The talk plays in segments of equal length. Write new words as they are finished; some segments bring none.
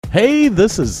Hey,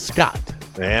 this is Scott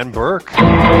and Burke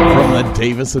from the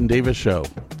Davis and Davis Show,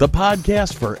 the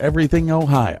podcast for everything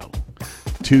Ohio.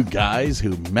 Two guys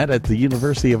who met at the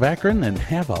University of Akron and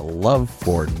have a love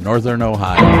for Northern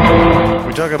Ohio.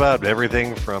 We talk about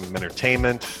everything from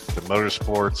entertainment to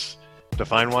motorsports to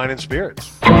fine wine and spirits.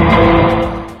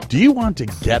 Do you want to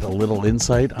get a little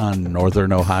insight on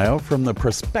Northern Ohio from the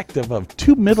perspective of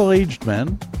two middle-aged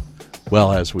men?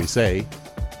 Well, as we say,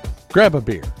 grab a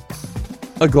beer,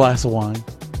 a glass of wine,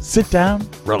 sit down,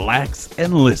 relax,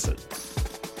 and listen.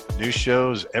 New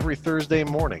shows every Thursday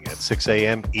morning at 6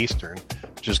 a.m. Eastern.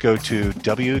 Just go to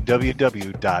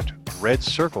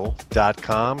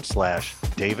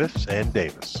www.redcircle.com/Davis and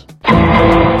Davis.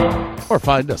 Or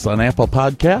find us on Apple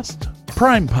Podcast,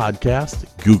 Prime Podcast,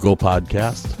 Google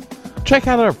Podcast. Check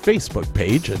out our Facebook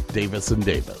page at Davis and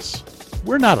Davis.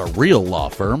 We're not a real law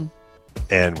firm.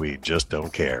 And we just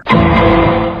don't care.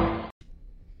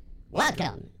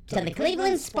 Welcome to the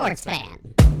Cleveland Sports Fan.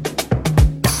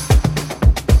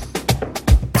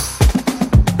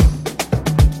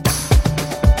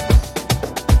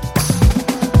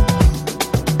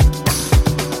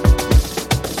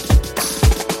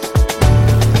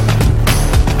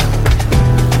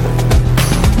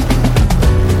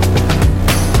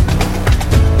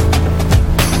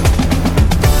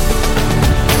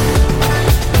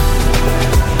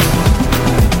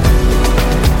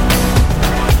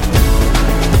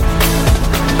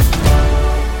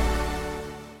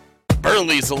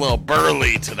 Burley's a little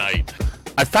burly tonight.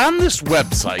 I found this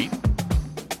website,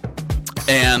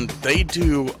 and they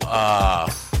do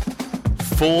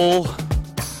full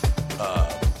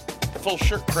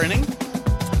shirt printing.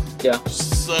 Yeah.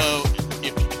 So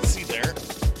if you can see there,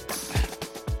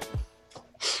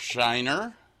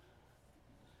 Shiner.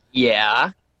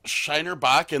 Yeah. Shiner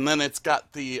Bach, and then it's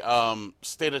got the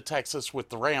state of Texas with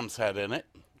the Rams head in it,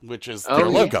 which is their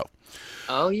logo.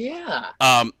 Oh yeah.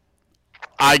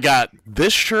 I got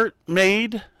this shirt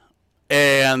made,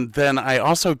 and then I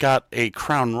also got a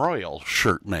Crown Royal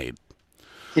shirt made.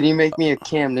 Can you make me a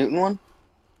Cam Newton one?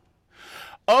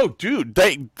 Oh, dude,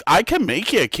 I can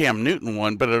make you a Cam Newton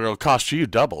one, but it'll cost you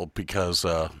double because...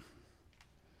 Well,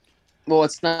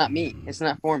 it's not me. It's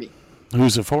not for me.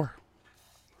 Who's it for?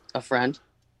 A friend.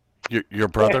 Your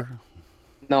brother?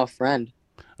 No, a friend.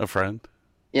 A friend?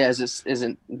 Yeah,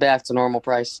 isn't back to normal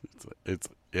price.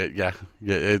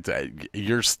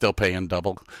 You're still paying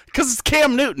double because it's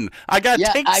Cam Newton. I got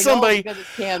to take somebody. Know because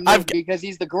it's Cam Newton because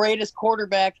he's the greatest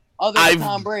quarterback other than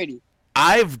Tom Brady.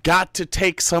 I've got to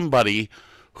take somebody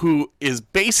who is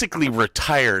basically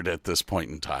retired at this point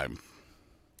in time.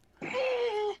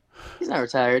 He's not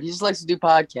retired. He just likes to do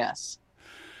podcasts.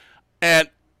 And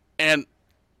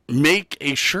make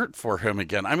a shirt for him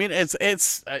again. I mean,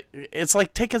 it's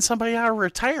like taking somebody out of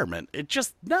retirement. It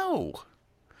just no.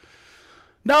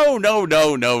 Oh,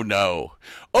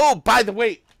 by the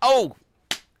way,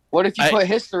 what if you put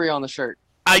history on the shirt?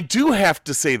 I do have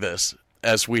to say this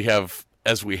as we have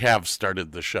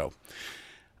started the show.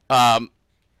 After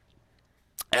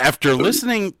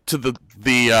listening to the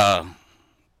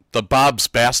Bob's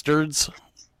Bastards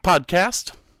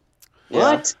podcast.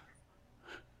 What?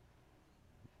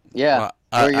 Yeah,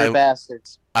 you're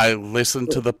bastards. I listened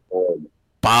to the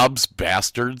Bob's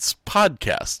Bastards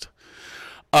podcast.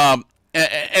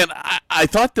 And I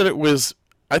thought that it was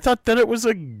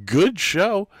a good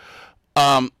show.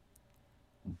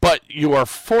 But you are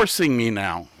forcing me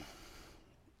now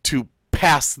to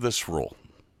pass this rule.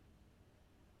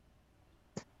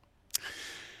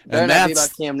 And that's about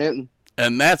Cam Newton.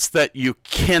 And that's that you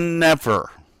can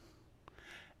never,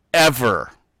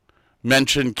 ever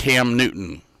mention Cam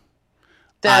Newton.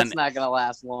 That's not going to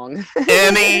last long.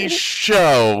 Any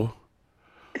show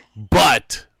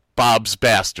but Bob's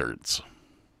Bastards.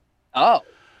 Oh,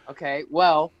 okay.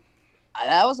 Well,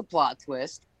 that was a plot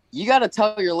twist. You got to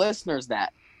tell your listeners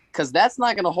that, because that's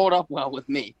not going to hold up well with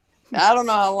me. I don't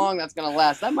know how long that's going to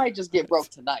last. That might just get broke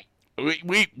tonight.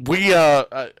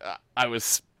 I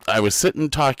was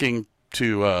sitting talking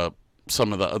to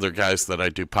some of the other guys that I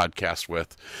do podcasts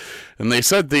with, and they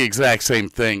said the exact same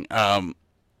thing.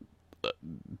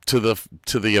 To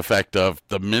the effect of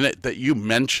the minute that you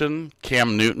mention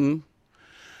Cam Newton,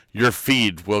 your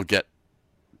feed will get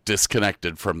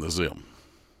disconnected from the Zoom.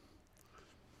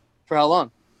 For how long?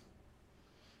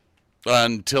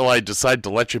 Until I decide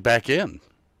to let you back in.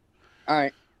 All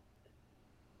right.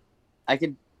 I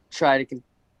could try to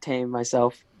contain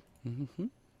myself. Mm-hmm.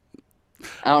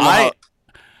 I don't know.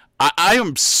 I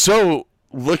am so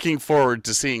looking forward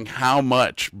to seeing how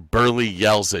much Burley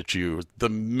yells at you the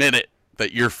minute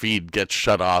that your feed gets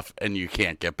shut off and you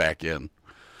can't get back in.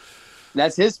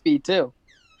 That's his feed too.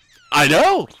 I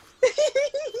know.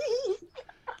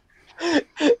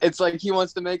 It's like he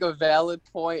wants to make a valid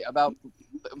point about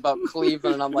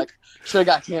Cleveland, and I'm like, should have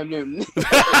got Cam Newton.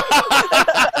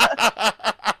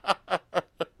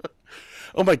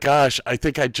 Oh my gosh! I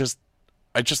think I just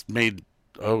made.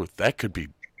 Oh, that could be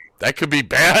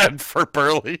bad for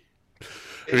Burley.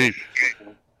 I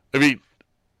mean.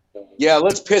 Yeah,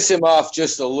 let's piss him off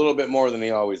just a little bit more than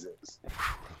he always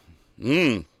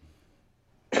is.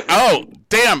 Oh,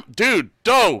 damn, dude.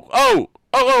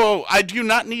 Oh, I do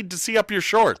not need to see up your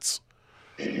shorts.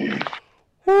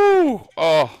 Woo.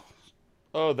 Oh,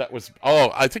 that was.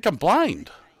 Oh, I think I'm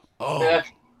blind. Oh. Yeah.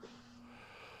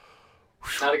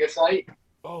 Not a good sight.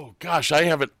 Oh gosh, I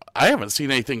haven't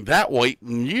seen anything that white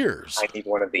in years. I need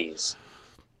one of these.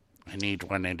 I need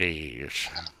one of these.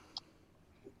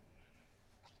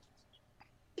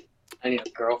 I need a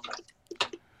girlfriend.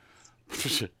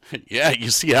 Yeah,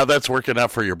 you see how that's working out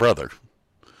for your brother.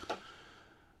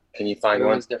 Can you find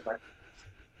Everyone's one? different.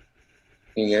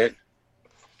 Can you get it?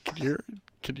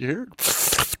 Can you hear it?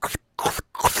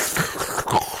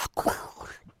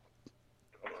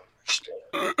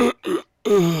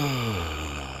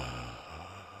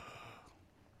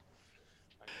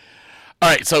 All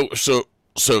right, so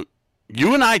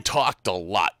you and I talked a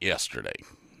lot yesterday.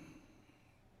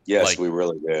 Yes, Like- we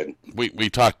really did. We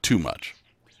talked too much.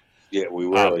 Yeah, we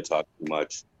really talked too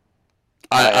much.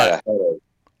 I had a headache.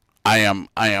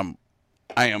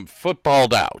 I am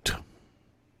footballed out.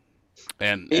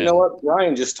 And You know what?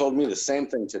 Ryan just told me the same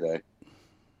thing today.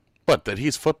 What, that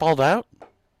he's footballed out?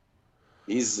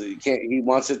 He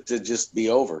wants it to just be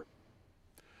over.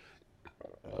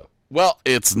 Well,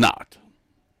 it's not.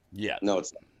 Yeah. No,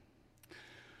 it's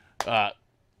not.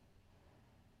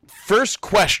 First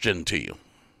question to you.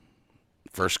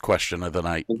 First question of the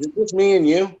night. Is it just me and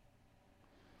you?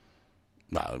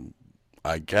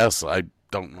 I guess I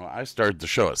don't know. I started the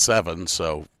show at 7,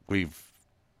 so we've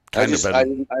I kind of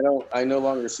been no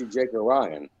longer see Jake or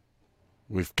Ryan.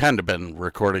 we've kind of been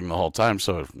recording the whole time.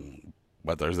 So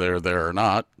whether they're there or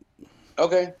not,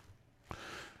 Okay.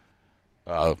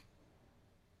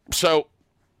 so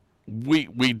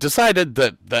we decided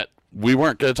that we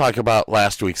weren't going to talk about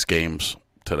last week's games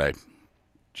today.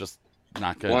 Just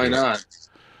not going. Why not?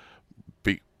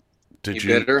 Did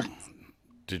You bitter?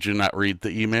 Did you not read the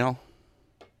email?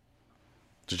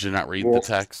 Did you not read the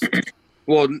text?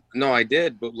 Well, no, I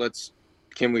did, but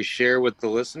can we share with the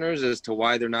listeners as to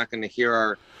why they're not going to hear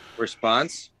our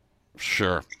response?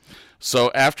 Sure.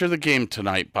 So after the game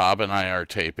tonight, Bob and I are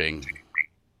taping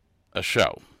a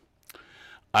show.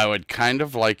 I would kind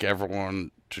of like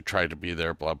everyone to try to be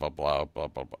there, blah, blah, blah, blah,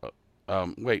 blah,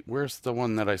 blah. Wait, where's the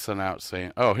one that I sent out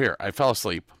saying, oh, here, I fell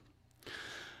asleep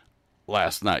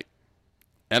last night.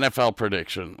 NFL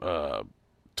prediction.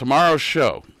 Tomorrow's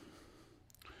show.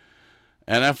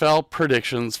 NFL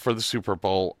predictions for the Super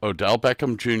Bowl. Odell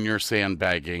Beckham Jr.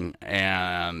 sandbagging.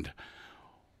 And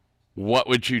what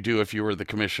would you do if you were the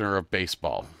commissioner of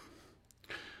baseball?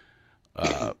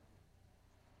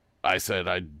 I said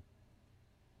I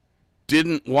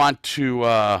didn't want to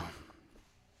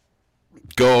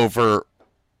go over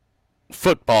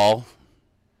football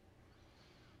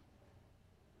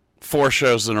 4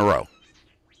 shows in a row.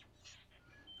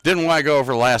 Didn't want to go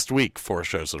over last week 4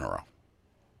 shows in a row.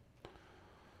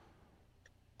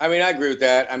 I mean, I agree with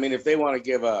that. I mean, if they want to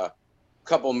give a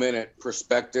couple-minute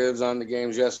perspectives on the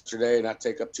games yesterday and not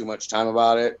take up too much time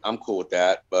about it, I'm cool with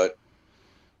that. But,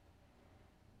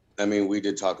 I mean, we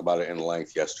did talk about it in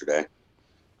length yesterday.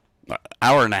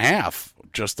 Hour and a half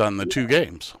just on the 2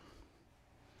 games.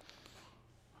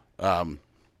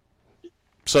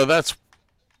 So that's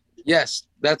Yes,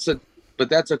 that's a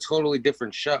totally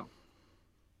different show.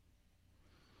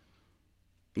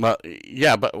 well,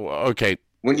 yeah, but okay.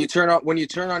 When you turn on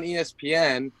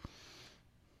ESPN,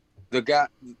 the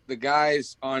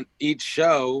guys on each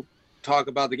show talk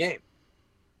about the game.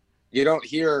 They don't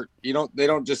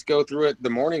just go through it the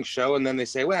morning show and then they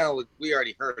say, well, we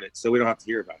already heard it, so we don't have to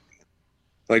hear about it.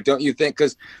 Like, don't you think?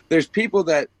 Because there's people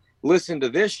that listen to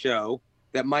this show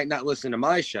that might not listen to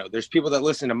my show. There's people that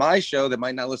listen to my show that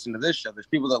might not listen to this show. There's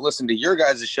people that listen to your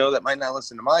guys' show that might not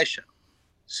listen to my show.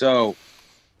 So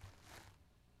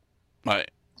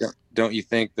don't you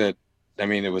think that, I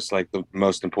mean, it was like the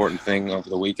most important thing over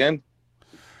the weekend?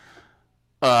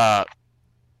 So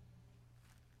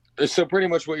pretty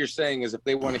much what you're saying is if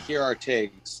they want to hear our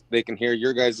takes, they can hear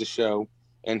your guys' show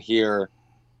and hear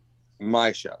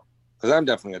my show. Because I'm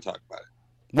definitely going to talk about it.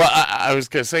 Well, I was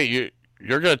going to say,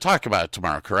 you're going to talk about it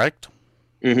tomorrow, correct?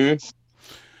 Mm-hmm.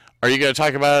 Are you going to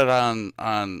talk about it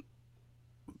on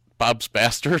Bob's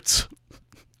Bastards?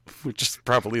 which is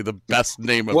probably the best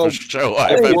name of Well, a show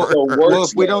I've hey, ever well, heard. Well,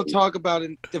 if we don't talk about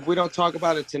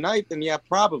it tonight, then yeah,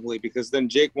 probably, because then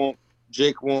Jake won't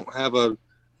have a.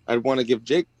 I'd want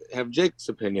to have Jake's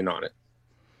opinion on it.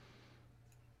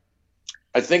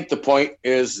 I think the point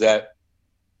is that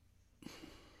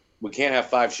we can't have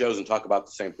 5 shows and talk about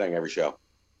the same thing every show.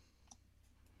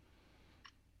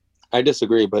 I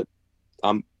disagree, but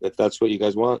if that's what you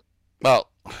guys want. Well,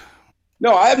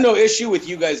 No, I have no issue with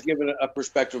you guys giving a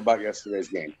perspective about yesterday's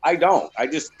game. I don't. I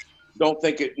just don't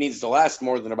think it needs to last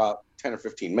more than about 10 or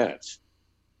 15 minutes.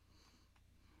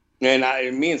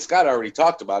 And me and Scott already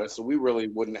talked about it, so we really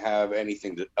wouldn't have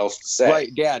anything else to say.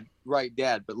 Right,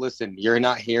 Dad. But listen, you're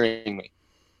not hearing me.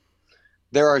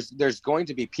 There's going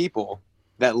to be people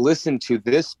that listen to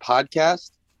this podcast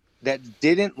that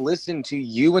didn't listen to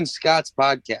you and Scott's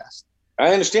podcast.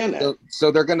 I understand that.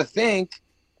 So they're going to think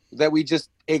that we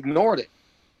just ignored it.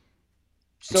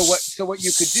 So what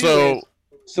you could do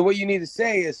so what you need to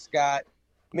say is, Scott,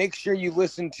 make sure you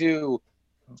listen to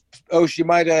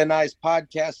Oshimaida and I's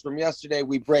podcast from yesterday.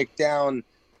 We break down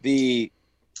the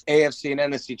AFC and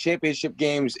NFC championship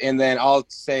games, and then I'll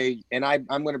say, and I'm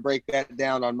going to break that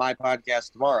down on my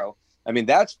podcast tomorrow. I mean,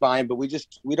 that's fine, but we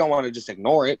don't want to just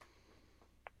ignore it.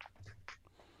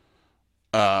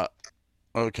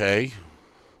 Okay.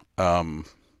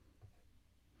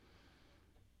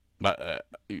 But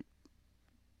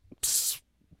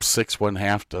 6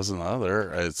 1/2 dozen the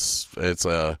other. It's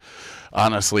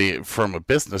honestly, from a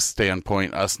business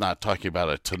standpoint, us not talking about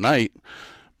it tonight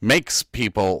makes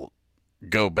people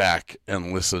go back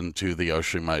and listen to the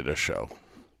Oshimaida show.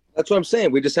 That's what I'm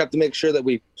saying. We just have to make sure that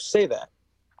we say that.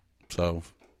 So,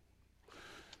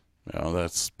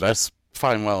 that's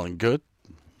fine, well and good.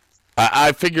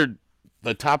 I figured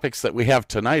the topics that we have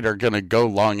tonight are going to go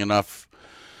long enough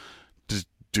to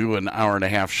do an hour and a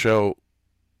half show.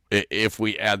 If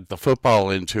we add the football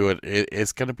into it,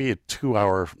 it's going to be a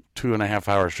 2.5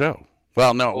 hour show.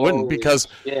 Well, no, it wouldn't,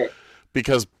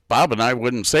 because Bob and I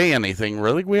wouldn't say anything,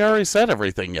 really. We already said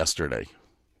everything yesterday.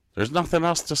 There's nothing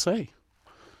else to say.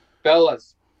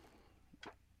 Fellas,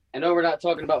 I know we're not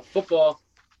talking about football,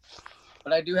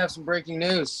 but I do have some breaking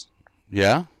news.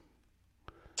 Yeah?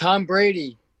 Tom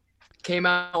Brady came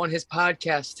out on his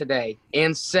podcast today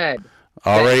and said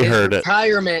Already that his heard it.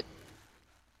 retirement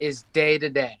is day to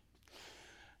day.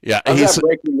 Yeah, How's that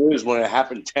breaking news when it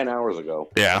happened 10 hours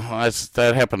ago? Yeah,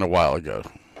 that happened a while ago.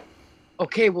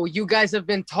 Okay, well, you guys have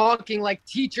been talking like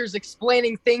teachers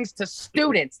explaining things to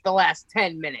students the last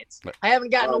 10 minutes. I haven't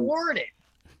gotten a word in.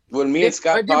 When me and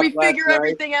Scott Did we figure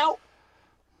everything out?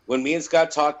 When me and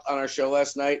Scott talked on our show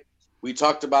last night, we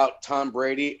talked about Tom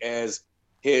Brady as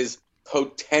his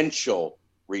potential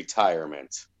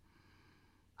retirement.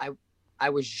 I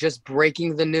was just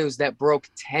breaking the news that broke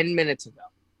 10 minutes ago.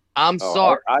 I'm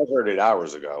sorry. I heard it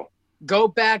hours ago. Go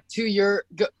back to your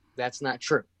that's not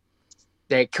true.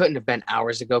 They couldn't have been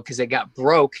hours ago because it got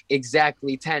broke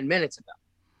exactly 10 minutes ago.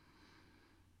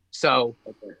 So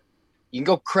you can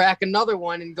go crack another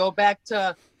one and go back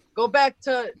to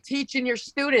teaching your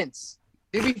students.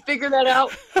 Did we figure that out,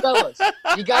 fellas?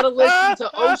 You got to listen to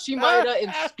Oshimaida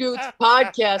and Scoot's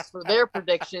podcast for their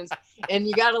predictions, and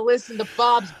you got to listen to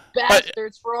Bob's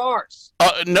Bastards for ours.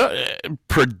 No,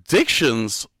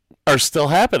 predictions are still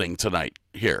happening tonight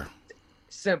here.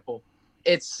 Simple.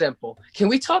 It's simple. Can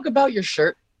we talk about your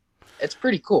shirt? It's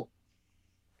pretty cool.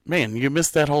 Man, you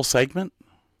missed that whole segment?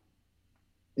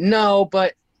 No,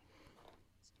 but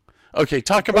okay,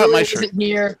 talk about my shirt. Isn't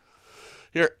here.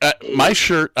 Here, my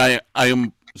shirt. I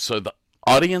am, so the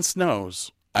audience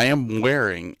knows, I am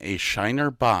wearing a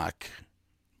Shiner Bach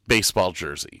baseball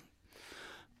jersey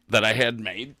that I had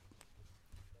made.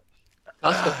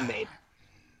 Custom made.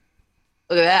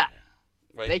 Look at that.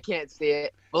 Right. They can't see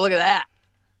it, but look at that.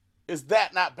 Is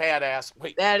that not badass?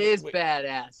 Wait, That is wait,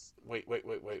 badass.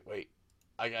 Wait.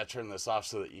 I gotta turn this off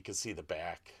so that you can see the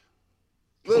back.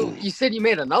 Well, you said you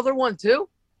made another one too?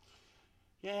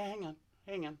 Yeah,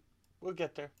 hang on. We'll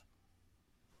get there.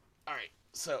 All right,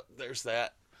 so there's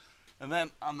that. And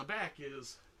then on the back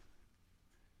is...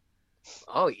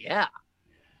 Oh, yeah.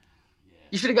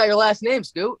 You should have got your last name,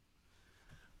 Scoot.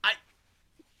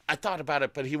 I thought about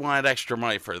it, but he wanted extra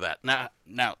money for that.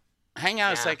 Now, hang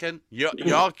on a second.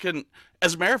 Y'all can...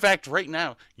 As a matter of fact, right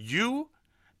now, you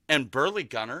and Burley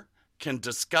Gunner can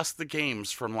discuss the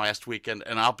games from last weekend,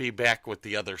 and I'll be back with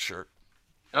the other shirt.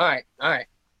 All right.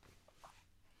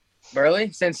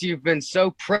 Burley, since you've been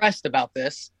so pressed about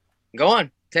this, go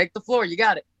on. Take the floor. You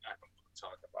got it. I don't want to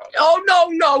talk about it. Oh,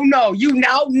 no. You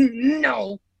now,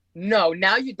 no.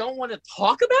 Now you don't want to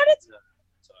talk about it? No,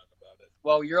 talk about it.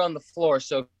 Well, you're on the floor,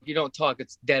 so if you don't talk,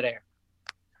 it's dead air.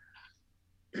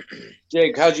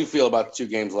 Jake, how'd you feel about the 2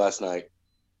 games last night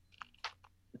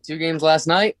 2 games last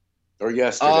night. or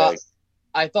yesterday?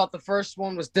 I thought the first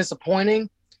one was disappointing,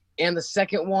 and the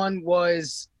second one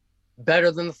was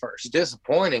better than the first.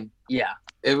 Disappointing. Yeah,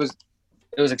 It was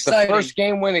it was the exciting. first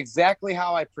game went exactly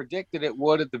how I predicted it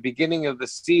would at the beginning of the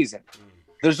season.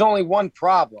 There's only one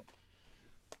problem.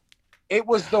 It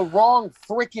was the wrong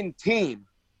freaking team.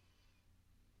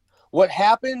 What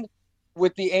happened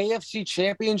with the AFC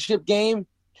Championship game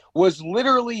was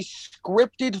literally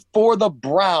scripted for the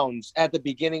Browns at the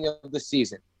beginning of the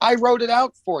season. I wrote it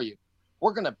out for you.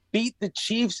 We're going to beat the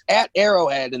Chiefs at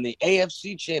Arrowhead in the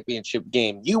AFC Championship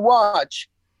game. You watch.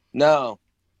 No,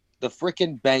 the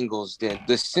freaking Bengals did.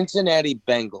 The Cincinnati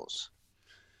Bengals.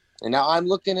 And now I'm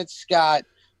looking at Scott,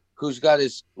 who's got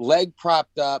his leg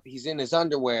propped up. He's in his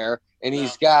underwear, and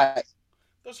he's got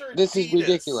 – this is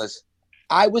ridiculous.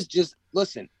 I was just –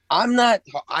 listen, I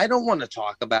don't want to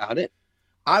talk about it.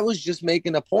 I was just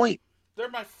making a point. They're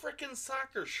my freaking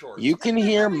soccer shorts. You can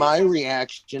hear my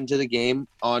reaction to the game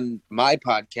on my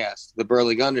podcast, The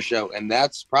Burley Gunner Show, and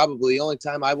that's probably the only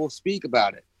time I will speak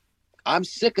about it. I'm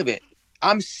sick of it.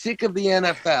 I'm sick of the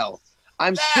NFL.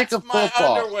 I'm sick of my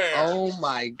football. underwear. Oh,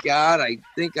 my God. I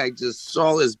think I just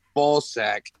saw his ball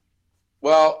sack.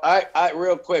 Well, I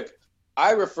real quick,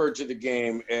 I referred to the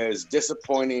game as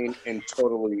disappointing and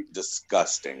totally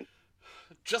disgusting.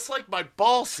 Just like my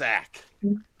ball sack.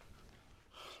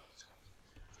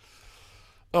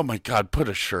 Oh my God! Put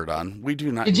a shirt on. We do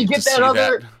not. Did you need get to that see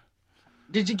other? that.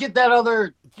 Did you get that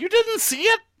other? You didn't see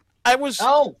it? I was.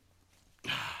 Oh.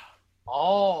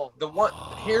 Oh. The one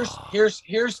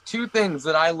here's 2 things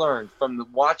that I learned from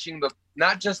watching the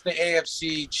not just the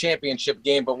AFC Championship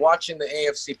game, but watching the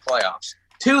AFC playoffs.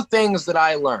 2 things that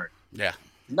I learned. Yeah.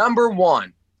 Number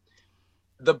 1,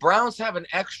 the Browns have an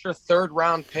extra 3rd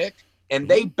round pick, and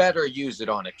they better use it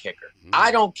on a kicker.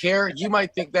 I don't care. You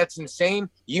might think that's insane.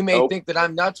 You may think that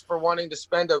I'm nuts for wanting to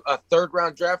spend a 3rd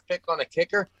round draft pick on a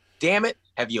kicker. Damn it.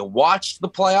 Have you watched the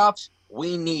playoffs?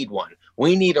 We need one.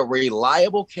 We need a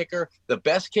reliable kicker, the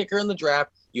best kicker in the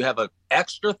draft. You have an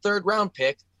extra 3rd round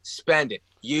pick. Spend it.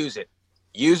 Use it.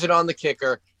 Use it on the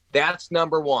kicker. That's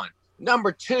number 1.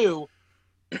 Number 2,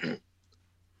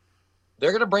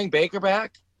 they're going to bring Baker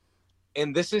back,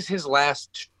 and this is the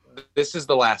last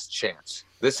chance.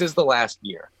 This is the last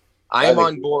year. I am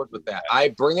on board with that. I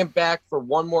bring him back for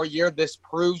 1 more year. This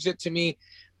proves it to me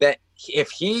that if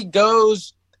he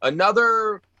goes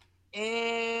another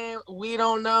we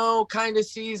don't know kind of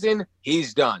season,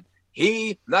 he's done.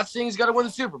 Not saying he's got to win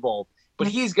the Super Bowl, but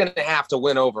he's going to have to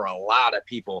win over a lot of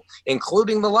people,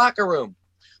 including the locker room,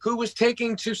 who was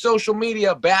taking to social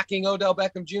media backing Odell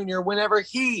Beckham Jr. whenever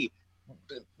he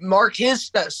marked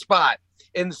his spot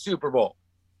in the Super Bowl.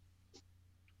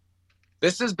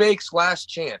 This is Bake's last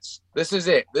chance. This is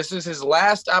it. This is his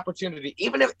last opportunity.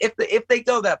 Even if they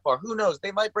go that far, who knows?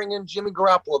 They might bring in Jimmy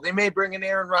Garoppolo. They may bring in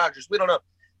Aaron Rodgers. We don't know.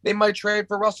 They might trade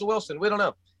for Russell Wilson. We don't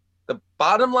know. The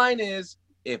bottom line is,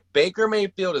 if Baker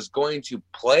Mayfield is going to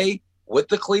play with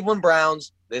the Cleveland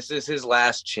Browns, this is his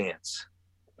last chance.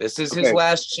 This is his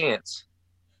last chance.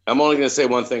 I'm only going to say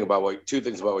 2 things about what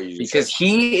you just because said.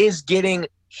 he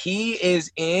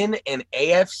is in an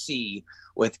AFC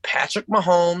with Patrick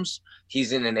Mahomes.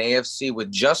 He's in an AFC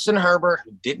with Justin Herbert,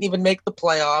 who didn't even make the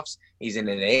playoffs. He's in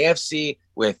an AFC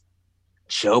with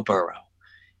Joe Burrow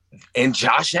and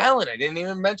Josh Allen. I didn't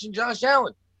even mention Josh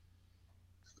Allen.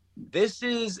 This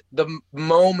is the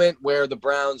moment where the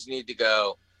Browns need to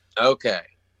go, okay,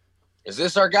 is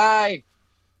this our guy?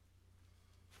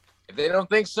 If they don't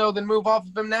think so, then move off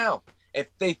of him now. If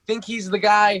they think he's the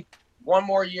guy, 1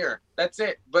 more year. That's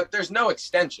it. But there's no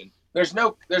extension. There's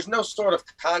no sort of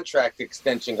contract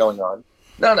extension going on.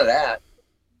 None of that.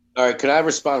 All right, can I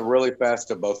respond really fast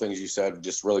to both things you said,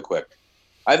 just really quick?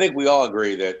 I think we all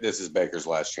agree that this is Baker's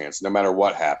last chance, no matter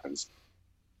what happens.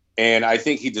 And I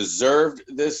think he deserved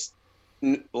this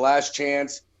last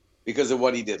chance because of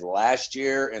what he did last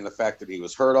year and the fact that he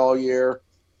was hurt all year.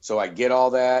 So I get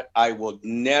all that. I will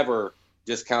never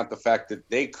discount the fact that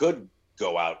they could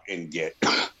go out and get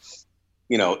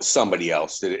somebody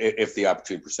else if the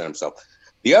opportunity presents himself.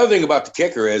 The other thing about the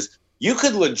kicker is you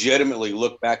could legitimately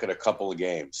look back at a couple of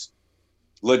games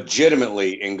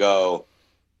legitimately and go,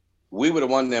 we would have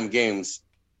won them games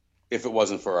if it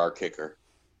wasn't for our kicker.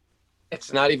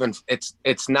 It's not even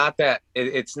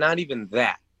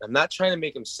that. I'm not trying to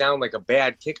make him sound like a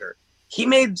bad kicker. He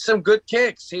made some good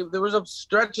kicks. There was a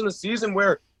stretch in the season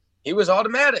where he was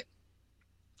automatic.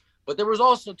 But there was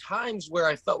also times where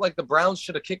I felt like the Browns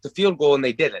should have kicked the field goal and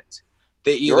they didn't.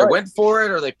 They either went for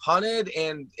it or they punted.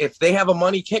 And if they have a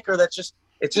money kicker, it's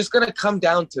just going to come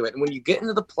down to it. And when you get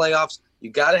into the playoffs, You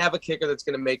got to have a kicker that's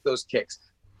going to make those kicks.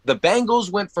 The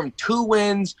Bengals went from 2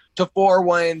 wins to 4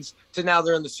 wins to now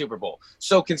they're in the Super Bowl.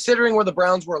 So considering where the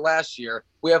Browns were last year,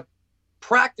 we have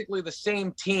practically the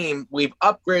same team. We've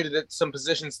upgraded at some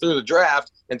positions through the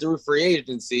draft and through free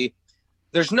agency.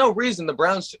 There's no reason the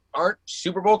Browns aren't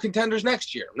Super Bowl contenders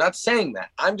next year. I'm not saying that.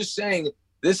 I'm just saying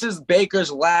this is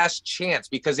Baker's last chance,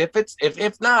 because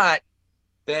if not,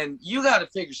 then you got to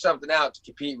figure something out to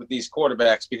compete with these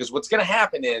quarterbacks, because what's going to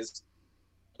happen is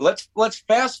let's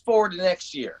fast forward to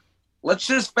next year. Let's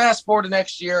just fast forward to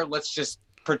next year. Let's just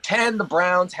pretend the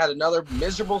Browns had another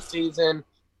miserable season.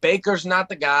 Baker's not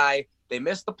the guy. They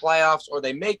miss the playoffs, or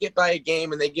they make it by a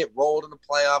game and they get rolled in the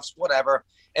playoffs, whatever,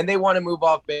 and they want to move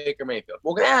off Baker Mayfield.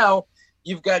 Well, now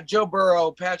you've got Joe Burrow,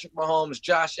 Patrick Mahomes,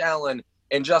 Josh Allen,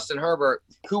 and Justin Herbert,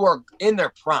 who are in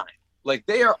their prime. Like,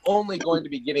 they are only going to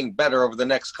be getting better over the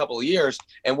next couple of years.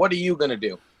 And what are you going to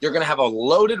do? You're going to have a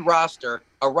loaded roster,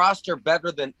 a roster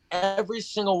better than every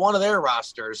single one of their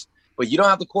rosters, but you don't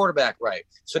have the quarterback right.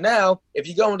 So now, if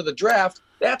you go into the draft,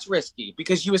 that's risky,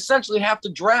 because you essentially have to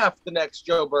draft the next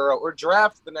Joe Burrow or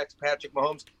draft the next Patrick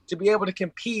Mahomes to be able to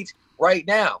compete right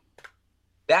now.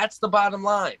 That's the bottom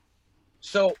line.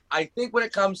 So I think when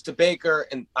it comes to Baker,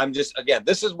 and again,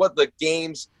 this is what the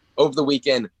games over the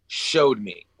weekend showed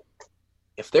me.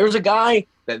 If there's a guy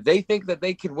that they think that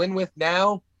they could win with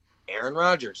now, Aaron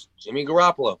Rodgers, Jimmy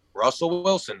Garoppolo, Russell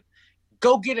Wilson,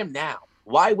 go get him now.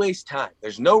 Why waste time?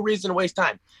 There's no reason to waste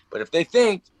time. But if they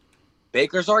think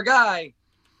Baker's our guy,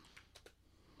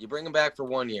 you bring him back for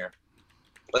 1 year.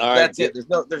 But that's it.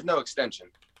 There's no extension.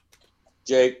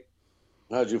 Jake,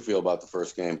 how did you feel about the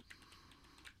first game?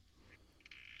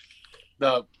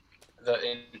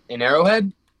 In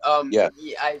Arrowhead? Yeah.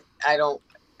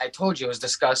 I told you it was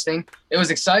disgusting. It was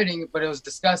exciting, but it was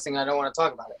disgusting. I don't want to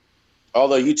talk about it.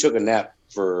 Although you took a nap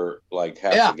for like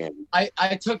half the game.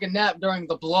 I took a nap during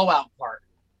the blowout part.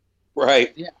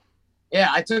 Right. Yeah,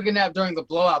 I took a nap during the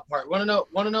blowout part. Want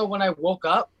to know when I woke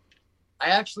up? I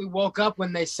actually woke up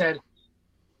when they said,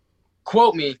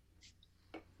 quote me,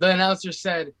 the announcer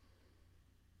said,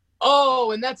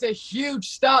 "Oh, and that's a huge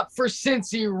stop for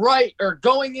Cincy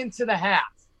going into the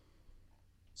half."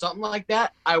 Something like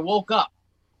that. I woke up,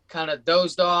 kind of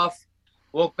dozed off,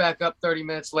 woke back up 30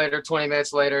 minutes later, 20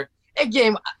 minutes later. A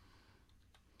game,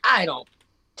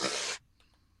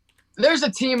 there's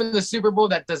a team in the Super Bowl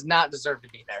that does not deserve to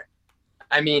be there.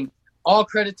 I mean, all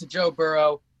credit to Joe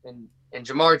Burrow and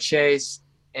Jamar Chase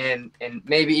and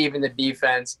maybe even the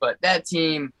defense, but that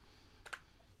team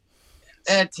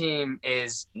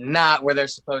is not where they're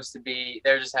supposed to be.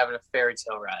 They're just having a fairy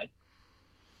tale ride.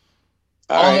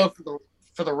 Although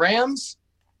for the Rams,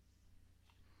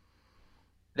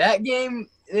 that game,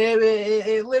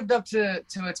 it lived up to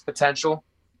its potential.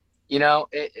 You know,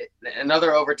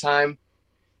 another overtime.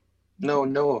 No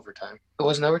overtime. It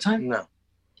wasn't overtime? No.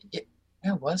 Yeah,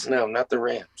 it was. No, not the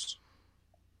Rams.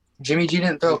 Jimmy G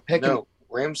didn't throw a pick. No,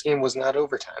 Rams game was not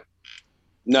overtime.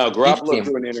 No, Garoppolo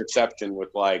threw an interception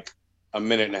with like a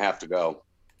minute and a half to go.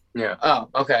 Yeah. Oh,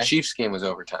 okay. Chiefs game was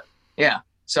overtime. Yeah.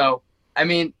 So, I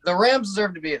mean, the Rams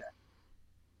deserve to be there.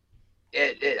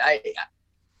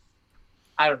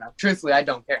 I don't know. Truthfully, I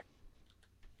don't care.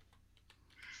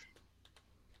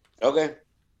 Okay.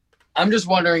 I'm just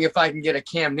wondering if I can get a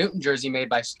Cam Newton jersey made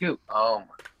by Scoop. Oh my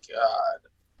God.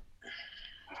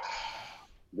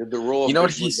 Did the rule? You know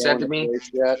what he said to me?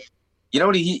 You know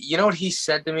what he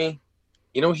said to me?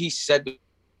 You know what he said to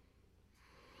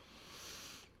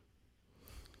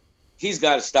He's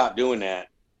got to stop doing that.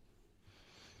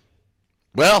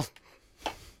 Well,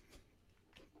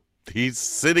 he's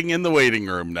sitting in the waiting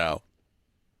room now.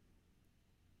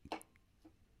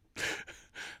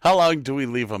 How long do we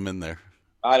leave him in there?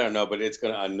 I don't know, but it's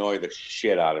going to annoy the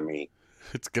shit out of me.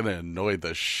 It's going to annoy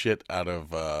the shit out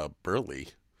of Burley.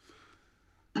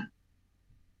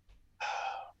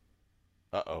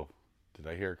 Uh-oh. Did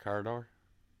I hear a car door?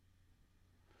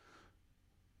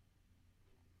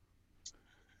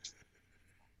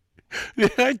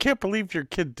 I can't believe your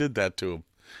kid did that to him.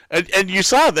 And you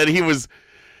saw that he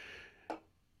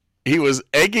was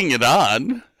egging it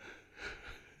on.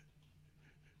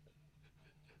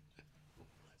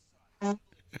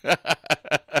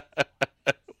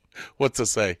 What's it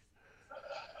say?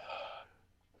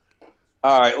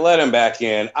 All right, let him back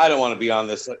in. I don't want to be on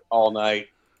this all night.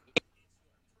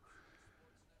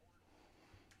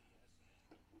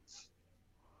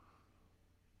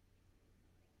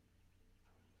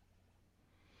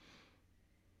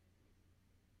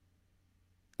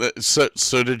 So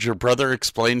did your brother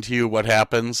explain to you what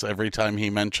happens every time he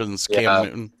mentions Cam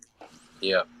Newton?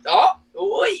 Yeah. Oh,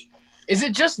 wait. Is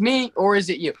it just me or is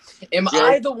it you? Am Jake,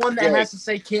 I the one that Jake. has to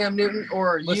say Cam Newton,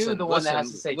 or are you the one that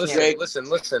has to say Cam Newton?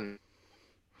 Listen.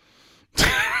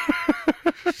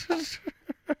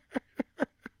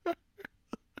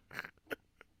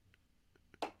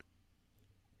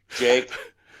 Jake,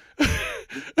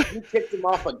 you kicked him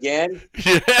off again?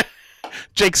 Yeah.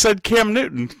 Jake said Cam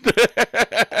Newton.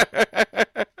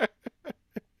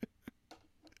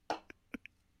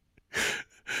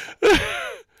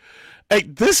 Hey,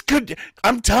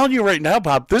 I'm telling you right now,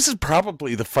 Bob, this is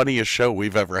probably the funniest show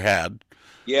we've ever had.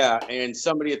 Yeah, and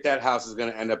somebody at that house is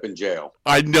going to end up in jail.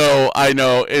 I know.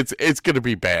 It's going to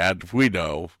be bad. We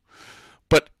know.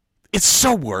 But it's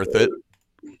so worth it.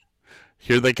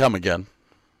 Here they come again.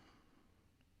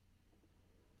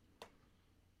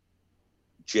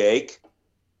 Jake?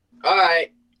 All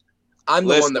right. I'm the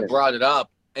one Listen. that brought it up,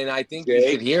 and I think Jake?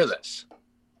 you should hear this.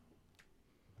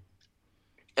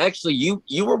 Actually,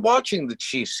 you were watching the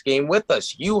Chiefs game with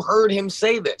us. You heard him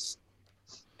say this.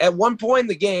 At one point in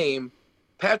the game,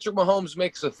 Patrick Mahomes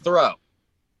makes a throw.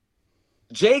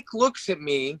 Jake looks at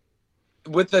me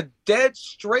with a dead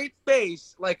straight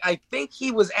face like I think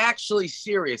he was actually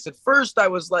serious. At first, I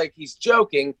was like, he's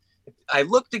joking. I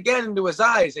looked again into his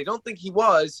eyes. I don't think he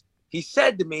was. He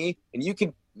said to me, and you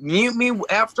can mute me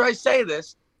after I say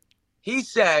this, he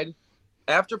said,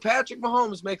 after Patrick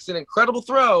Mahomes makes an incredible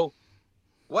throw,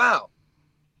 wow,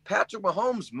 Patrick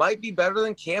Mahomes might be better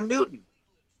than Cam Newton.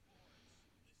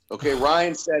 Okay,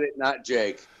 Ryan said it, not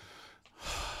Jake.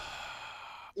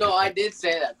 No, I did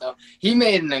say that, though. He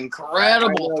made an incredible I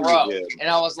know you throw. did. And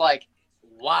I was like,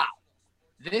 wow,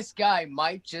 this guy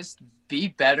might just be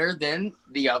better than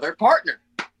the other partner.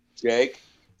 Jake,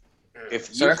 if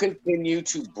you Sir? continue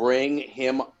to bring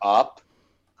him up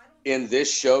and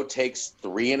this show takes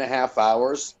 3.5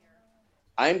 hours,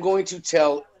 I'm going to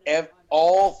tell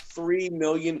all 3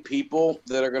 million people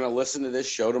that are going to listen to this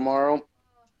show tomorrow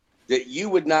that you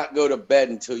would not go to bed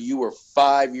until you were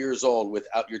 5 years old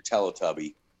without your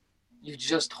Teletubby. You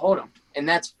just told him, and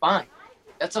that's fine.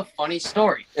 That's a funny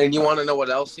story. And you want to know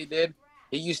what else he did?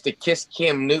 He used to kiss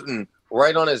Cam Newton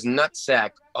right on his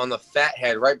nutsack on the fat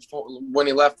head right before when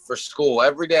he left for school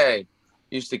every day.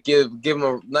 He used to give him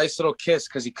a nice little kiss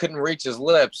because he couldn't reach his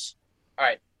lips. All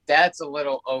right, that's a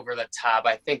little over the top.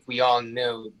 I think we all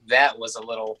knew that was a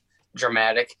little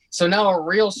dramatic. So now a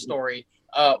real story.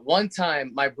 One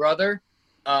time, my brother,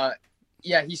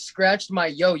 he scratched my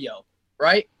yo-yo,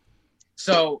 right?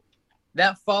 So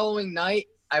that following night,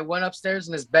 I went upstairs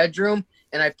in his bedroom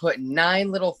and I put 9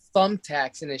 little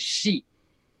thumbtacks in his sheet.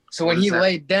 So when What is he that?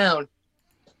 laid down,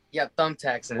 he had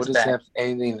thumbtacks in What his does back. that have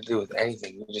anything to do with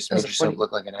anything? You just That's made yourself funny.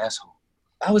 look like an asshole.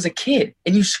 I was a kid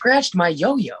and you scratched my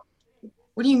yo-yo.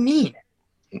 What do you mean?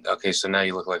 Okay, so now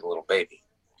you look like a little baby.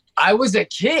 I was a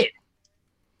kid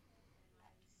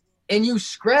and you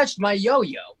scratched my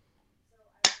yo-yo.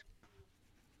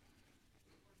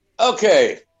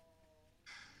 Okay,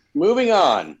 moving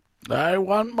on. I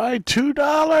want my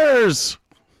 $2.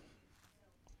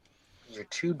 You're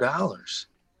 $2.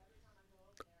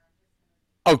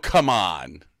 Oh, come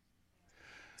on.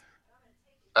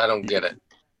 I don't get it.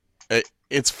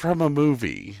 It's from a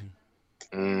movie.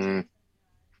 Mm,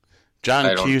 John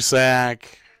I don't-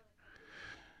 Cusack.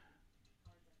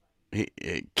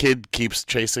 Kid keeps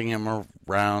chasing him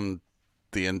around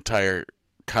the entire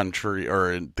country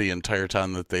or the entire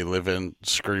town that they live in,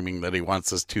 screaming that he wants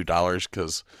his $2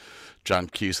 because John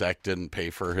Cusack didn't pay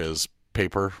for his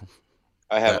paper.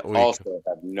 I That week. also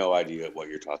have no idea what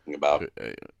you're talking about.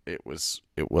 It was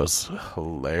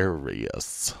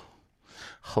hilarious.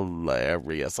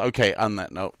 Hilarious. Okay, on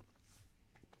that note,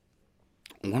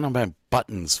 one of my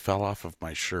buttons fell off of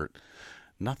my shirt.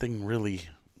 Nothing really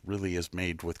is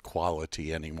made with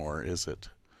quality anymore, is it?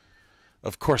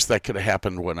 Of course, that could have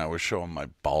happened when I was showing my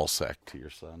ball sack to your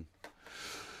son.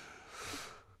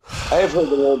 I have heard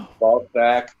the word ball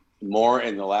sack more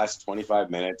in the last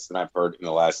 25 minutes than I've heard in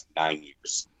the last 9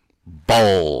 years.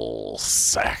 Ball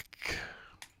sack.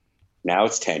 Now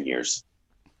it's 10 years.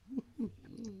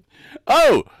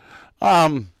 Oh,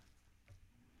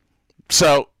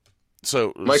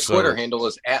 So my Twitter handle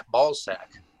is @ballsack.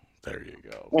 There you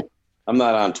go. I'm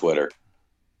not on Twitter.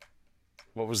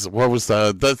 What was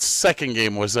the second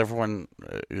game? Was everyone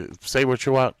say what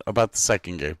you want about the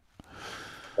second game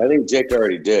I think Jake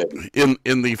already did.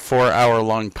 in the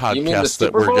 4-hour-long You mean the podcast that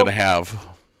Super we're Bowl? going to have?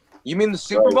 You mean the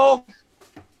Super Bowl?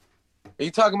 Are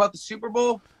you talking about the Super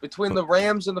Bowl between the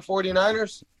Rams and the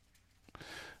 49ers?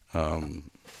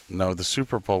 No, the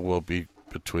Super Bowl will be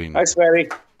between. Hi,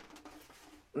 Smitty.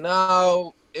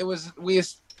 No, it was we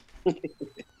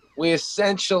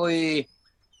essentially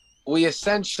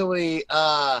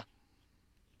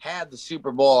had the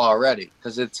Super Bowl already,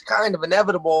 because it's kind of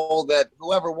inevitable that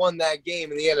whoever won that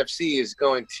game in the NFC is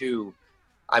going to.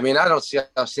 I mean, I don't see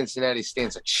how Cincinnati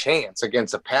stands a chance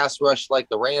against a pass rush like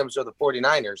the Rams or the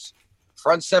 49ers.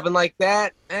 Front seven like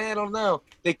that, I don't know.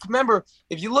 Remember,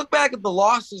 if you look back at the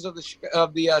losses of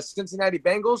the Cincinnati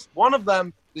Bengals, one of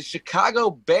them, the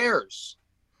Chicago Bears.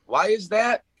 Why is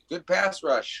that? Good pass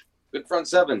rush, good front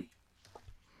seven.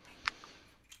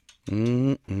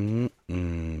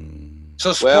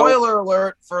 So, spoiler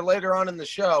alert for later on in the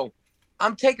show,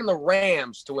 I'm taking the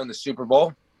Rams to win the Super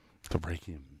Bowl. The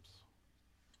Rams.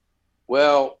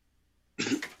 Well,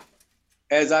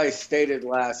 as I stated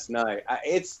last night,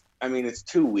 it's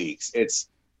 2 weeks. It's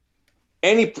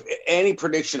any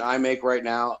prediction I make right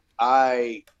now,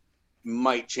 I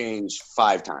might change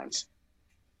 5 times.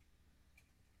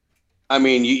 I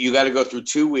mean, you got to go through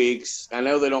 2 weeks. I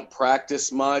know they don't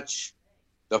practice much.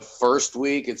 The first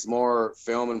week, it's more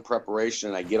film and preparation,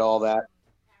 and I get all that.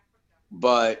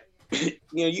 But,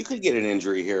 you could get an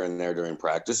injury here and there during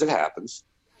practice. It happens.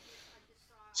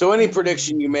 So any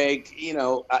prediction you make,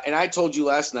 and I told you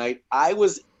last night, I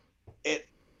was at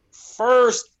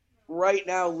first right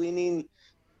now leaning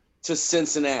to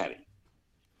Cincinnati.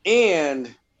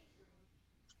 And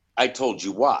I told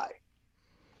you why.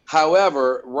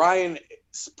 However,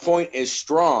 Ryan's point is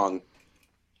strong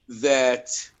that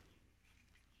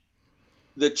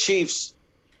the Chiefs'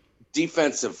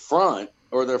 defensive front,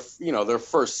 or their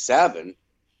first 7,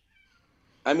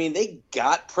 I mean, they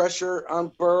got pressure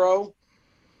on Burrow,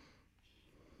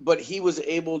 but he was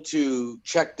able to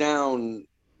check down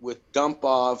with dump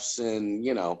offs and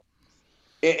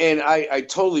I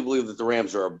totally believe that the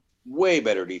Rams are a way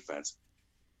better defense.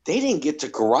 They didn't get to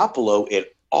Garoppolo at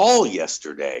all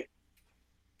yesterday.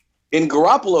 And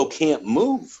Garoppolo can't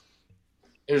move.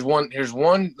 There's one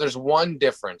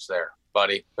difference there,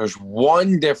 buddy. There's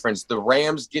one difference. The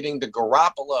Rams getting to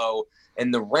Garoppolo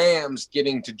and the Rams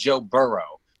getting to Joe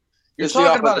Burrow. You're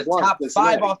talking about a top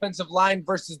 5 offensive line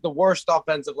versus the worst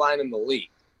offensive line in the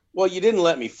league. Well, you didn't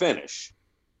let me finish.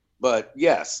 But,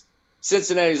 yes,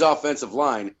 Cincinnati's offensive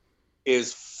line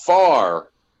is far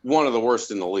one of the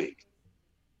worst in the league.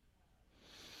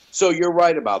 So you're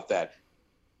right about that.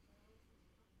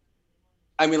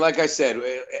 I mean, like I said,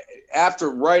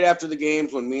 right after the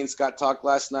games when me and Scott talked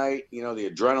last night, the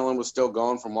adrenaline was still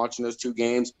going from watching those 2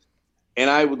 games. And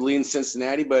I would lean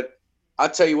Cincinnati, but I'll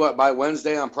tell you what, by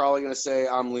Wednesday, I'm probably going to say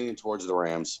I'm leaning towards the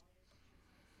Rams.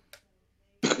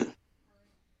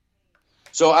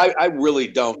 So I really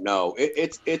don't know.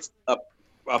 It's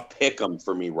a pick 'em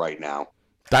for me right now.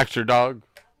 Dr. Dog?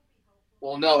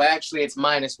 Well, no, actually, it's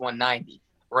 -190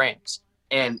 Rams,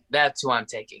 and that's who I'm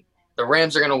taking. The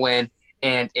Rams are going to win,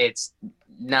 and it's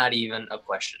not even a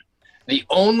question. The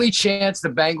only chance the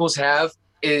Bengals have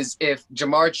is if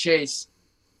Jamar Chase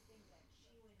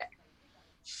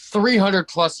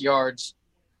 300-plus yards,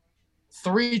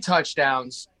 3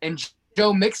 touchdowns, and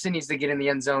Joe Mixon needs to get in the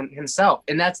end zone himself.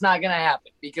 And that's not going to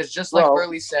happen because just like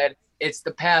Burley said, it's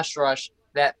the pass rush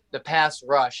that's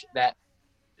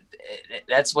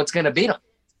what's going to beat him.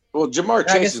 Well, Jamar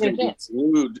Chase is going to be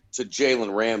glued to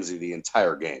Jalen Ramsey the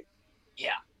entire game.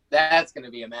 Yeah, that's going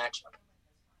to be a matchup.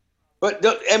 But,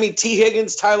 T.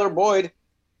 Higgins, Tyler Boyd,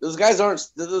 those guys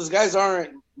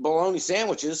aren't bologna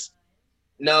sandwiches.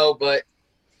 No, but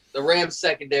the Rams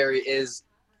secondary is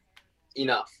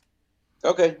enough.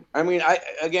 Okay. I mean, I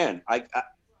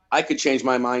could change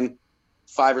my mind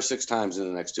 5 or 6 times in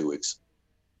the next 2 weeks.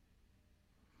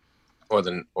 Or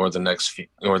the next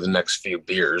few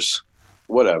beers.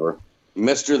 Whatever.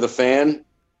 Mr. the Fan.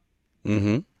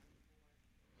 Mm-hmm.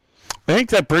 I think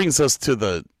that brings us to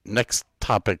the next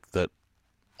topic that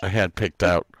I had picked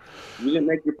out. You didn't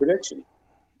make your prediction.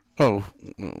 Oh,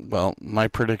 well, my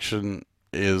prediction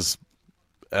is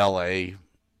L.A.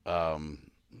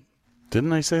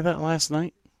 Didn't I say that last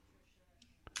night?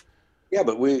 Yeah,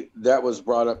 but that was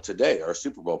brought up today, our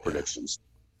Super Bowl predictions.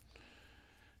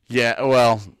 Yeah,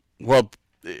 well,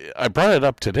 I brought it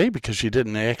up today because you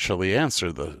didn't actually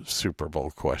answer the Super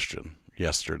Bowl question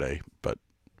yesterday.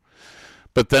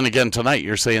 But then again, tonight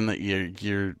you're saying that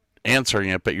you're answering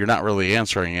it, but you're not really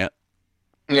answering it.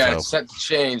 Yeah, it's set to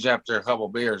change after a couple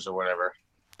beers or whatever.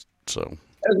 So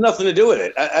it has nothing to do with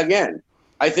it. Again,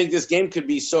 I think this game could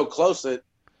be so close that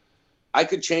I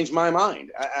could change my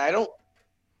mind. I don't.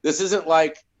 This isn't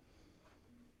like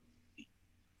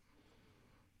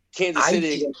Kansas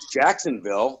City against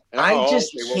Jacksonville. I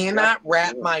just cannot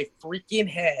wrap my freaking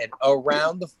head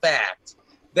around the fact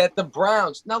that the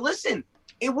Browns. Now listen,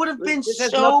 it would have been this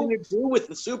has nothing to do with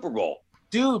the Super Bowl,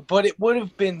 dude. But it would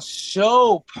have been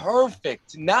so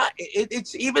perfect.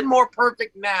 It's even more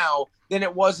perfect now than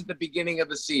it was at the beginning of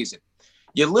the season.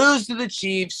 You lose to the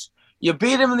Chiefs, you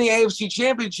beat them in the AFC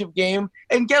Championship game,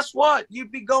 and guess what?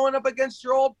 You'd be going up against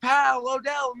your old pal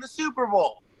Odell in the Super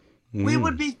Bowl. We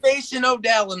would be facing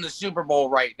Odell in the Super Bowl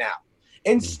right now.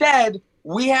 Instead,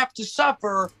 we have to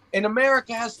suffer, and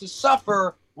America has to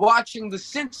suffer watching the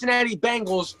Cincinnati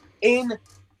Bengals in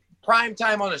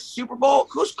primetime on a Super Bowl.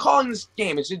 Who's calling this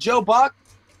game? Is it Joe Buck?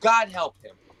 God help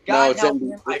him. God help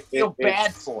him. I feel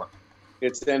bad for him.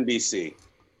 It's NBC.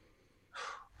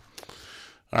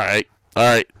 All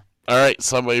right.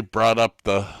 Somebody brought up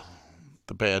the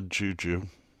bad juju.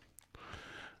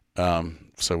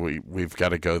 So we've got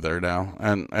to go there now.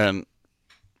 And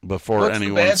before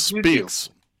anyone speaks,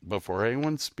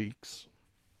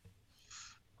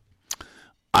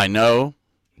 I know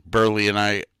Burley and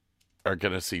I are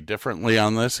going to see differently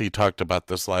on this. He talked about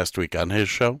this last week on his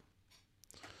show.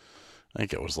 I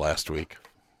think it was last week.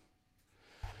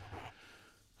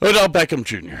 Odell Beckham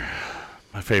Jr.,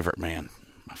 my favorite man.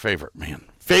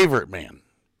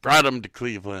 Brought him to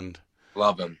Cleveland.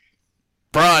 Love him.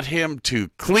 Brought him to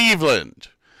Cleveland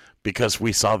because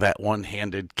we saw that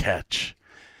one-handed catch.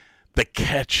 The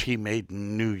catch he made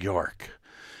in New York.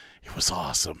 It was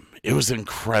awesome. It was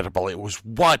incredible. It was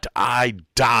what I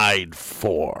died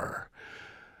for.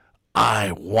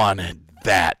 I wanted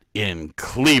that in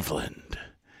Cleveland.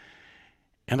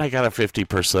 And I got a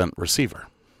 50% receiver.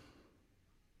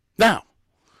 Now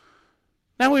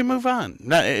we move on.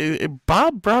 Now,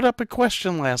 Bob brought up a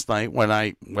question last night when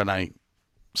I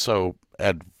so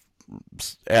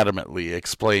adamantly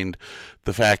explained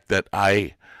the fact that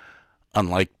I,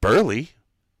 unlike Burley,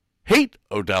 hate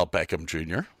Odell Beckham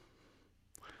Jr.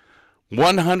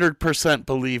 100%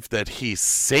 believe that he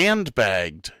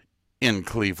sandbagged in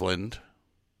Cleveland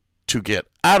to get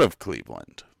out of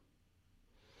Cleveland.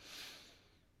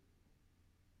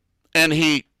 And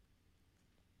he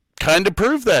kind of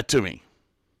proved that to me.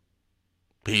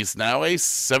 He's now a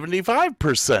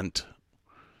 75%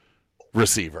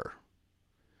 receiver.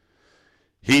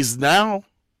 He's now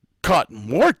caught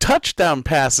more touchdown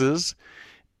passes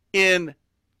in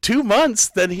 2 months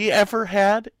than he ever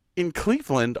had in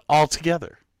Cleveland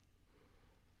altogether.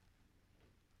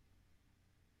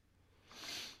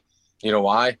 You know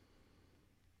why?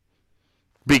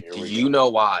 You know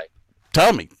why?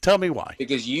 Tell me why.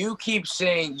 Because you keep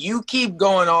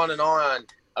going on and on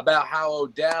about how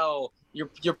Odell,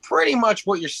 you're pretty much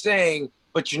what you're saying,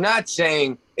 but you're not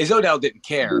saying is Odell didn't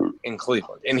care in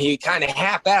Cleveland. And he kind of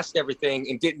half-assed everything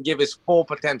and didn't give his full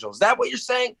potential. Is that what you're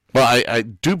saying? Well, I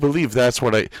do believe that's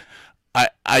what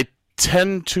I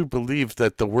tend to believe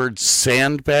that the word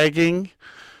sandbagging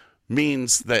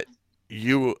means that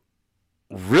you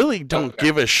really don't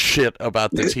give a shit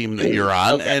about the team that you're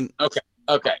on.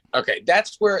 Okay.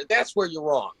 That's where you're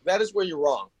wrong. That is where you're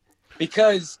wrong.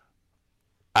 Because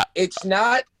it's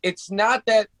not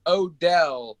that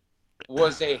Odell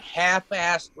was a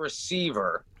half-assed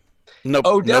receiver. No,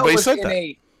 nobody said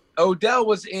that. Odell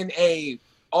was in a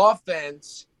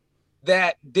offense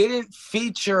that didn't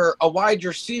feature a wide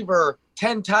receiver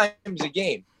 10 times a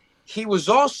game. He was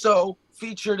also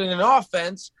featured in an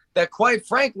offense that, quite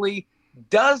frankly,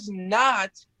 does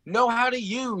not know how to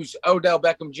use Odell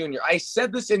Beckham Jr. I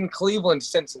said this in Cleveland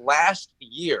since last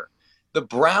year. The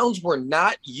Browns were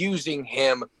not using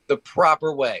him the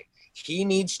proper way. He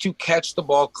needs to catch the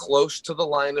ball close to the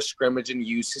line of scrimmage and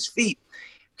use his feet.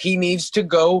 He needs to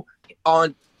go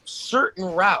on certain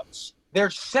routes. They're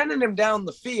sending him down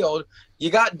the field. You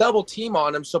got double team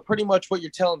on him, so pretty much what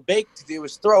you're telling Bake to do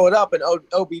is throw it up, and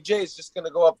OBJ is just going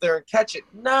to go up there and catch it.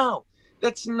 No,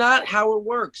 that's not how it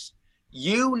works.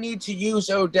 You need to use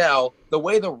Odell the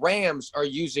way the Rams are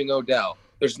using Odell.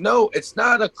 It's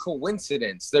not a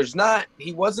coincidence.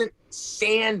 He wasn't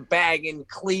sandbagging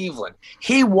Cleveland.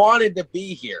 He wanted to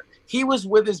be here. He was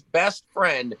with his best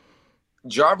friend,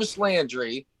 Jarvis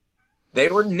Landry. They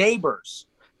were neighbors.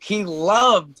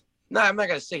 I'm not going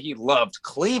to say he loved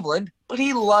Cleveland, but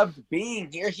he loved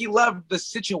being here. He loved the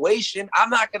situation. I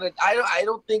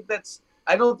don't think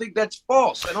that's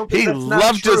false. I don't think he that's not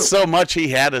loved true. it so much he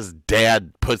had his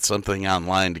dad put something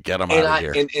online to get him out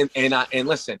of here. And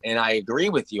listen, and I agree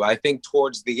with you. I think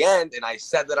towards the end, and I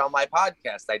said that on my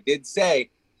podcast, I did say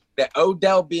that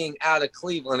Odell being out of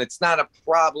Cleveland, it's not a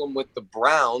problem with the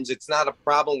Browns. It's not a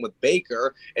problem with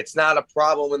Baker. It's not a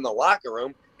problem in the locker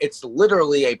room. It's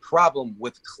literally a problem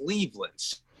with Cleveland.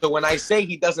 So when I say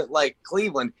he doesn't like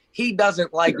Cleveland, he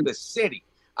doesn't like the city.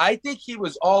 I think he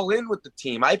was all in with the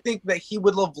team. I think that he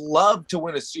would have loved to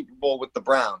win a Super Bowl with the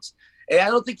Browns. And I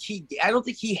don't think he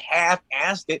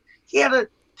half-assed it. He had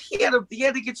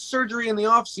to get surgery in the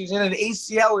offseason, an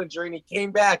ACL injury, and he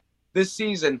came back this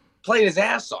season, played his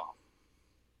ass off.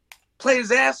 played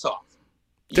his ass off.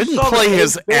 You Didn't saw play the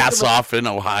his big ass of a- off in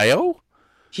Ohio.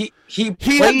 He He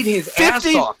played had his ass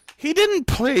 50 off. He didn't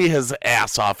play his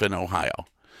ass off in Ohio.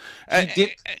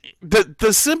 He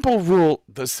The simple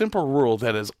rule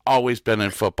that has always been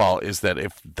in football is that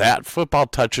if that football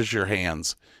touches your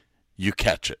hands, you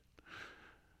catch it.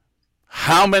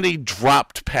 How many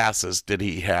dropped passes did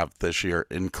he have this year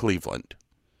in Cleveland?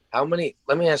 How many?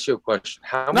 Let me ask you a question.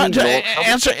 How No, many?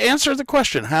 answer the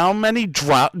question. How many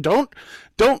drop? Don't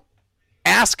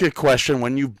ask a question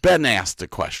when you've been asked a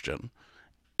question.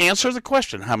 Answer the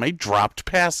question. How many dropped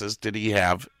passes did he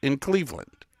have in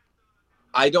Cleveland?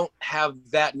 I don't have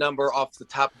that number off the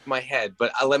top of my head,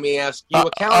 but let me ask you a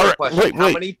all counter right, question. How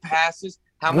wait. many passes?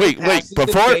 How many Wait, passes did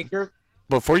before- Baker?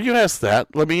 Before you ask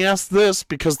that, let me ask this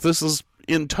because this is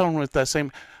in tone with that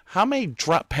same. How many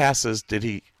drop passes did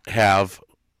he have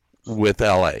with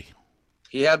LA?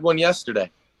 He had one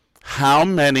yesterday. How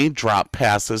many drop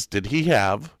passes did he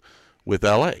have with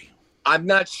LA? I'm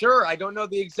not sure. I don't know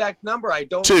the exact number. I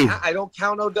don't. Two. I don't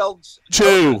count Odell's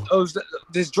Two.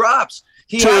 his drops.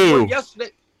 He Two. had one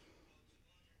yesterday.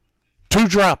 2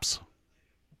 drops.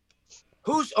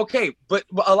 Who's okay? But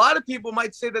a lot of people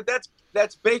might say that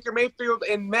that's Baker Mayfield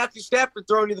and Matthew Stafford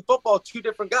throwing you the football. 2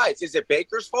 different guys. Is it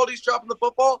Baker's fault he's dropping the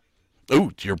football?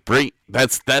 Ooh, you're great.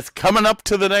 That's coming up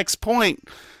to the next point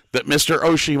that Mr.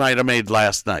 Oshie might have made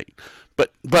last night.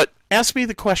 But ask me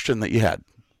the question that you had.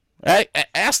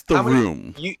 Ask the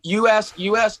room. You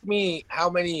asked me how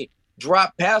many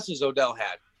drop passes Odell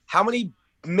had. How many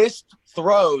missed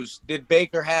throws did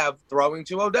Baker have throwing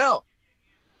to Odell?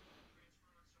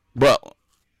 Well,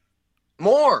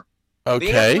 More. The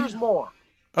okay. answer is more.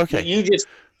 Okay. You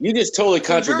just totally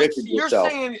contradicted You're yourself.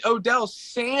 saying Odell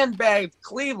sandbagged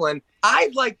Cleveland.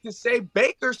 I'd like to say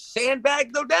Baker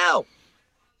sandbagged Odell.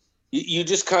 You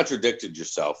just contradicted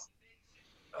yourself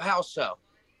How so?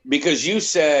 because you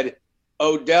said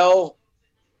Odell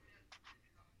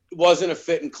wasn't a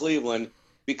fit in Cleveland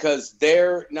because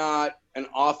they're not an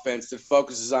offense that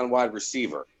focuses on wide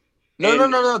receiver.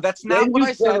 No. That's not Then what you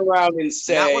I turn said. around and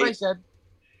say, Not what I said.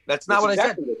 That's not what I said.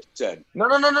 exactly what you said.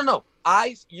 No.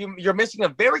 You're missing a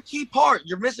very key part.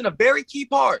 You're missing a very key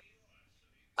part.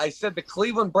 I said the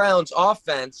Cleveland Browns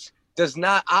offense does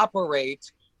not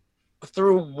operate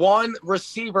through one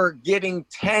receiver getting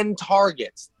 10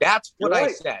 targets. That's what You're I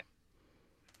right. said.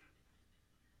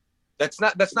 That's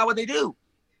not what they do.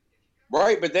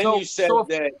 Right, but then you said so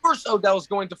that of course Odell's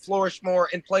going to flourish more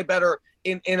and play better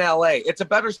in LA. It's a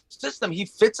better system. He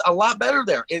fits a lot better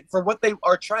there. For what they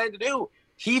are trying to do,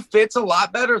 he fits a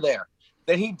lot better there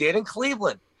than he did in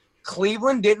Cleveland.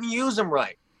 Cleveland didn't use him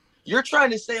right. You're trying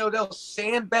to say Odell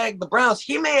sandbagged the Browns.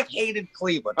 He may have hated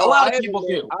Cleveland. A lot of people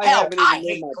do. I Hell, haven't I even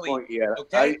made hate my Cleveland. point yet.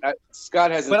 Okay?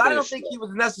 Scott hasn't But I don't finished think yet. he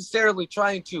was necessarily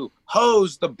trying to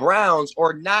hose the Browns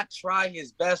or not try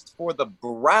his best for the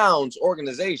Browns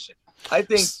organization. I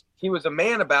think he was a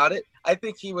man about it. I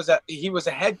think he was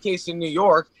a head case in New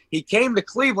York. He came to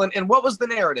Cleveland, and what was the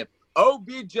narrative?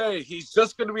 OBJ, he's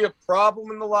just going to be a problem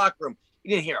in the locker room.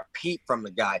 You didn't hear a peep from the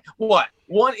guy. What?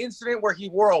 One incident where he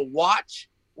wore a watch,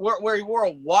 where he wore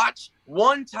a watch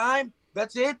one time.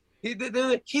 That's it.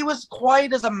 He was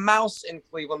quiet as a mouse in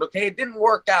Cleveland. Okay, it didn't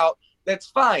work out. That's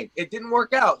fine. It didn't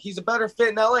work out. He's a better fit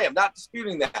in LA. I'm not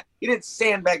disputing that. He didn't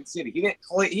sandbag the city. He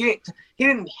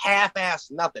didn't half-ass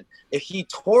nothing. If he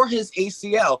tore his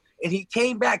ACL and he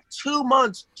came back 2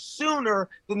 months sooner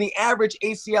than the average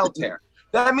ACL tear,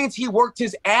 that means he worked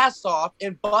his ass off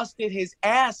and busted his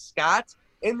ass, Scott,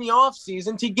 in the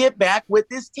offseason to get back with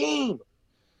this team.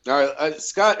 All right,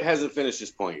 Scott hasn't finished his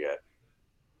point yet.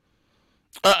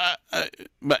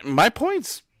 My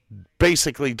point's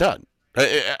basically done.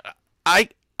 I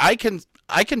can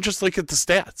just look at the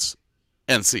stats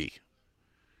and see.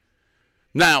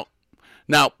 Now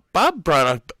Bob brought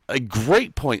up a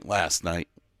great point last night,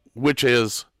 which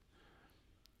is,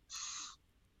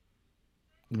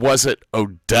 was it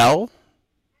Odell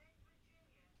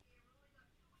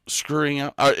screwing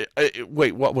up?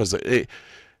 Wait, what was it?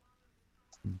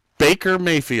 Baker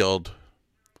Mayfield.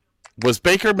 Was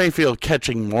Baker Mayfield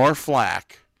catching more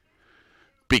flack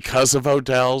because of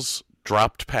Odell's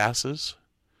dropped passes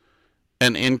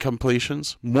and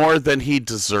incompletions more than he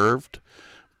deserved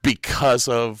because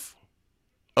of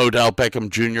Odell Beckham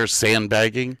Jr.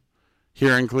 sandbagging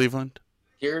here in Cleveland?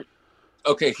 Here,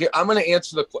 I'm going to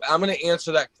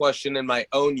answer that question in my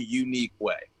own unique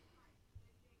way.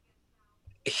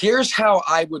 Here's how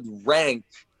I would rank.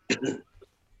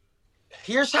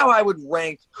 Here's how I would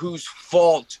rank whose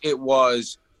fault it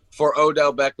was for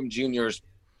Odell Beckham Jr.'s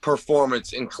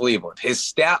performance in Cleveland. His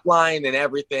stat line and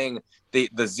everything, the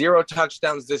 0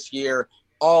 touchdowns this year,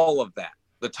 all of that.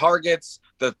 the targets,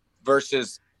 the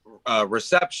versus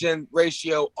reception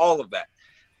ratio, all of that.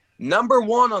 Number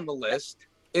one on the list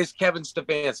is Kevin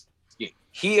Stefanski.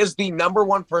 He is the number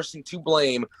one person to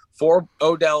blame for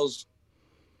Odell's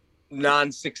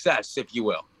non-success, if you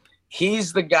will.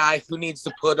 He's the guy who needs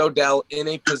to put Odell in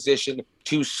a position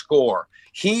to score.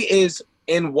 He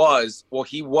was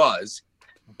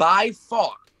by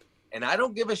far, and I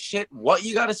don't give a shit what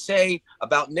you got to say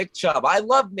about Nick Chubb. I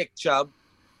love Nick Chubb,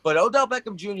 but Odell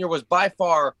Beckham Jr. was by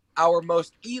far our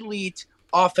most elite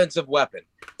offensive weapon.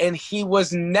 And he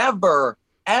was never,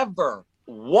 ever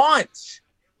once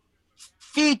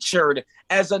featured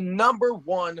as a number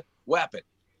one weapon.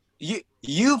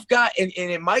 You've got, and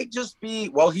it might just be,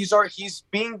 well, he's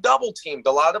being double teamed,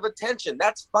 a lot of attention.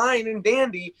 That's fine and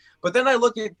dandy. But then I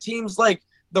look at teams like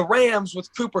the Rams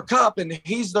with Cooper Kupp, and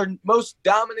he's their most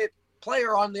dominant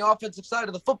player on the offensive side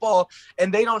of the football,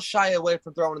 and they don't shy away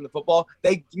from throwing the football.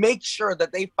 They make sure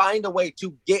that they find a way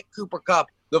to get Cooper Kupp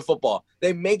the football.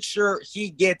 They make sure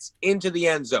he gets into the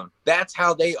end zone. That's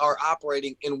how they are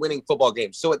operating in winning football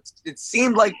games. So it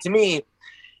seemed like to me,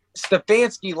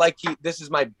 Stefanski, this is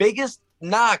my biggest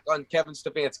knock on Kevin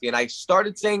Stefanski, and I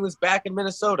started saying this back in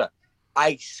Minnesota.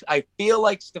 I feel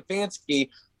like Stefanski,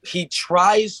 he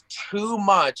tries too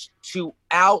much to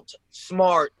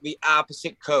outsmart the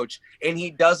opposite coach, and he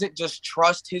doesn't just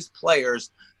trust his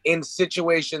players in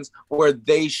situations where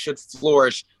they should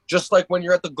flourish, just like when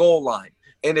you're at the goal line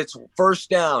and it's first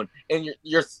down and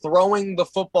you're throwing the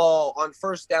football on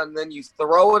first down, and then you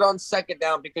throw it on second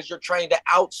down because you're trying to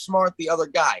outsmart the other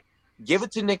guy. Give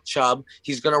it to Nick Chubb.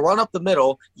 He's going to run up the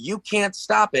middle. You can't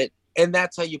stop it, and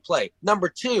that's how you play. Number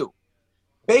two,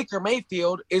 Baker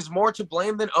Mayfield is more to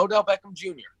blame than Odell Beckham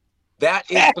Jr. That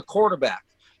is the quarterback.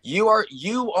 You're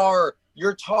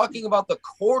talking about the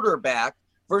quarterback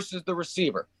versus the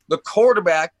receiver. The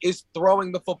quarterback is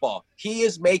throwing the football. He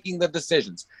is making the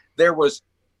decisions.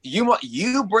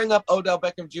 You bring up Odell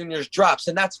Beckham Jr.'s drops,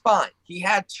 and that's fine. He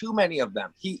had too many of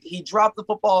them. He dropped the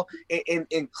football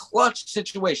in clutch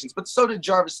situations, but so did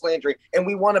Jarvis Landry, and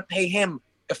we want to pay him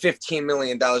 $15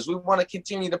 million. We want to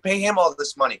continue to pay him all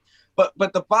this money. But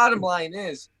the bottom line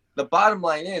is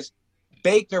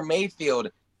Baker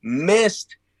Mayfield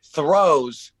missed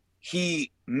throws.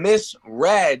 He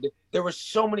misread. There were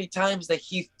so many times that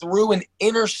he threw an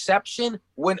interception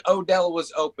when Odell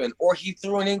was open, or he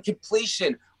threw an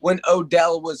incompletion when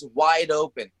Odell was wide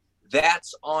open.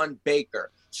 That's on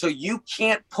Baker. So you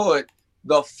can't put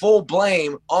the full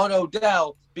blame on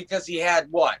Odell because he had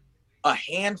a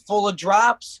handful of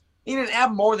drops? He didn't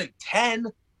have more than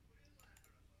 10.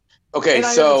 Okay, and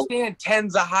I so understand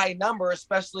 10's a high number,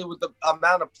 especially with the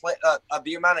amount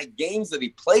of games that he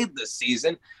played this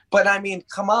season. But I mean,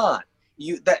 come on,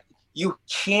 you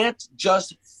can't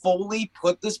just fully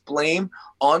put this blame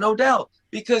on Odell,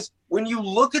 because when you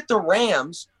look at the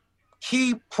Rams,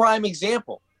 key prime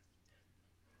example,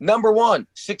 number one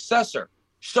successor,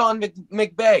 Sean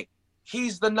McVay.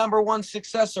 He's the number one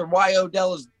successor. Why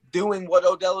Odell is doing what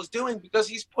Odell is doing, because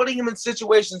he's putting him in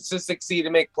situations to succeed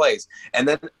and make plays. And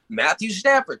then Matthew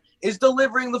Stafford is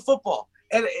delivering the football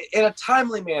in a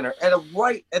timely manner, at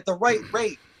the right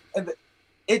rate. And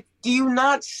do you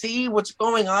not see what's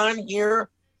going on here?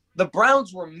 The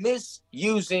Browns were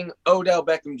misusing Odell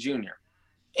Beckham Jr.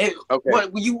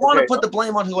 But you want to put the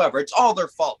blame on whoever. It's all their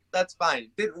fault. That's fine.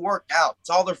 It didn't work out. It's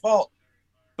all their fault.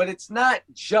 But it's not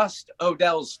just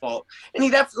Odell's fault. And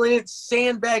he definitely didn't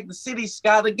sandbag the city,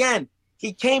 Scott, again.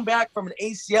 He came back from an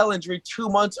ACL injury 2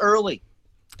 months early.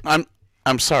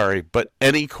 I'm sorry, but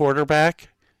any quarterback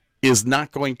is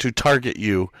not going to target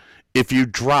you if you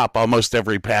drop almost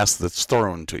every pass that's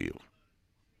thrown to you.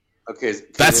 Okay.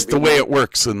 That's the way it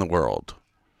works in the world.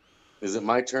 Is it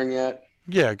my turn yet?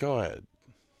 Yeah, go ahead.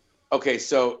 Okay,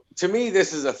 so to me,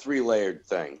 this is a three-layered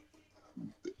thing.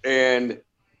 And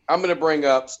I'm going to bring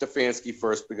up Stefanski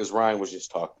first because Ryan was just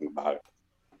talking about it.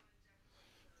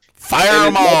 Fire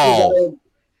them all!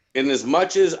 And as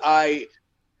much as I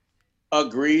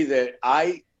agree that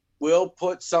I will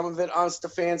put some of it on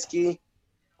Stefanski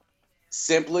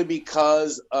simply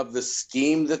because of the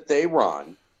scheme that they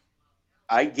run,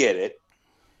 I get it.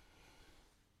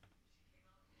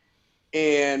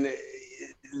 And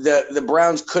the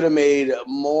Browns could have made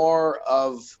more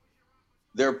of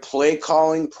their play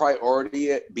calling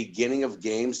priority at beginning of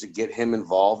games to get him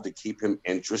involved, to keep him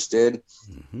interested,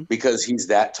 because he's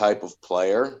that type of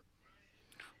player.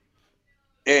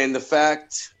 And the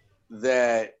fact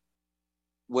that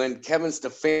when Kevin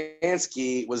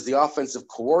Stefanski was the offensive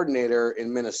coordinator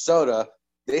in Minnesota,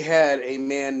 they had a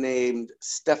man named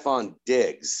Stephon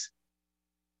Diggs,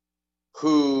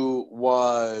 who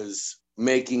was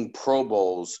making Pro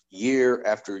Bowls year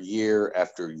after year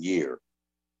after year.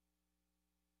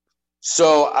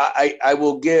 So I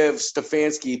will give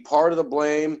Stefanski part of the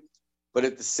blame, but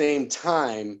at the same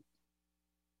time,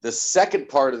 the second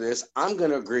part of this, I'm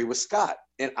going to agree with Scott.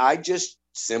 And I just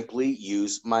simply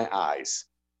use my eyes.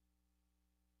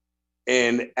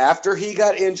 And after he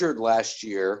got injured last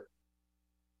year,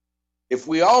 if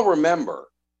we all remember,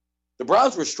 the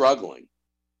Browns were struggling.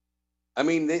 I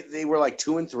mean, they were like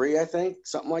 2-3, I think,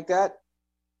 something like that.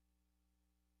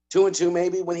 2-2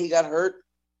 maybe when he got hurt.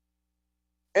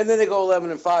 And then they go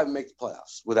 11-5 and make the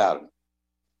playoffs without him.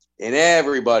 And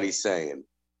everybody's saying,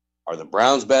 are the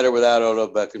Browns better without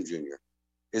Odell Beckham Jr.?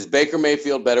 Is Baker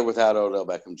Mayfield better without Odell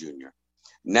Beckham Jr.?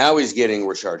 Now he's getting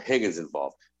Rashard Higgins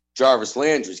involved. Jarvis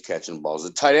Landry's catching balls.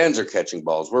 The tight ends are catching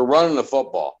balls. We're running the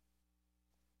football.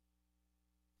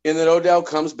 And then Odell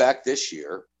comes back this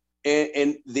year.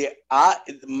 And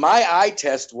my eye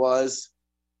test was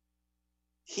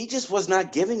he just was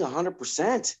not giving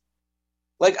 100%.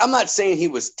 Like, I'm not saying he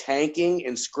was tanking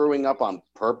and screwing up on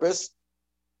purpose,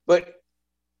 but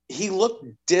he looked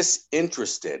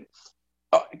disinterested.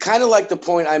 Kind of like the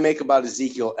point I make about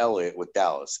Ezekiel Elliott with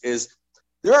Dallas is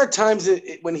there are times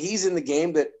when he's in the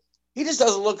game that he just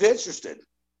doesn't look interested.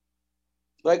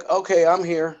 Like, okay, I'm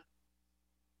here.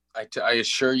 I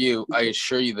assure you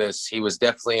this. He was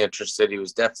definitely interested. He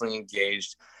was definitely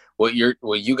engaged. What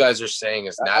you guys are saying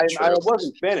is not true. I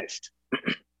wasn't finished.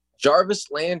 Jarvis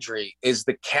Landry is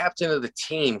the captain of the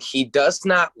team. He does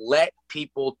not let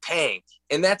people tank,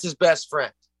 and that's his best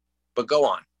friend. But go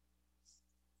on.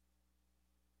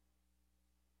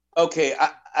 Okay,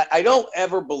 I don't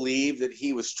ever believe that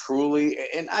he was truly,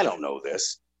 and I don't know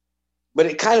this, but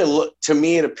it kind of looked to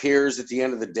me, it appears at the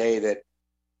end of the day that,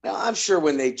 now I'm sure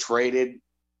when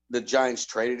the Giants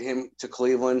traded him to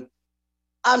Cleveland,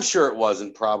 I'm sure it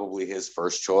wasn't probably his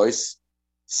first choice,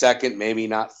 second, maybe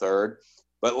not third,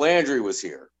 but Landry was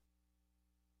here.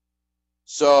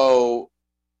 So,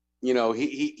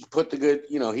 he put the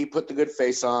good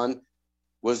face on,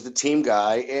 was the team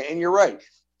guy, and you're right.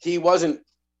 He wasn't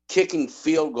kicking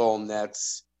field goal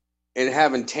nets and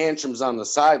having tantrums on the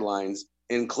sidelines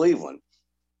in Cleveland.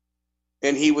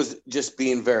 And he was just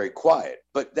being very quiet.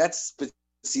 But that's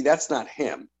not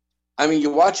him. I mean, you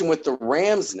watch him with the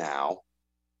Rams now.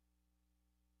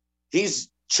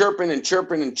 He's chirping and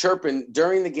chirping and chirping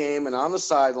during the game and on the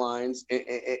sidelines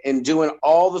and doing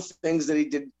all the things that he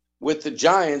did with the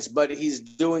Giants, but he's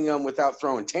doing them without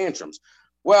throwing tantrums.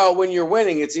 Well, when you're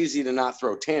winning, it's easy to not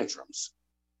throw tantrums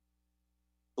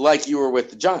like you were with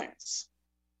the Giants.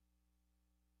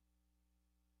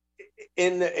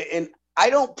 And I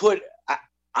don't put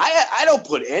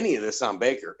any of this on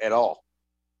Baker at all.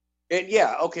 And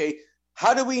yeah, okay,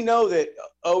 how do we know that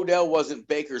Odell wasn't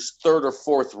Baker's third or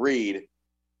fourth read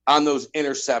on those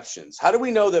interceptions? How do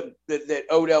we know that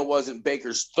Odell wasn't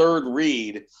Baker's third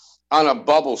read on a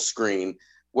bubble screen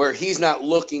where he's not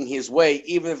looking his way,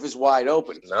 even if it's wide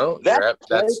open? No, that's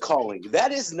play calling.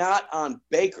 That is not on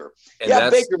Baker. Yeah,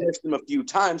 Baker missed him a few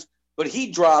times, but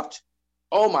he dropped,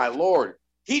 oh my Lord,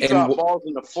 he dropped balls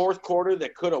in the fourth quarter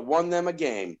that could have won them a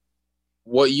game.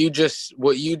 What you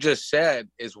just said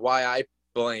is why I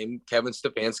blame Kevin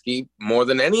Stefanski more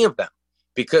than any of them.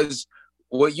 Because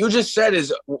what you just said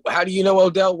is, how do you know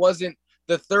Odell wasn't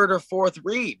the third or fourth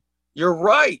read? You're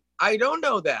right. I don't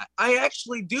know that. I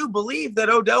actually do believe that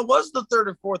Odell was the third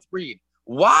or fourth read.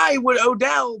 Why would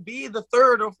Odell be the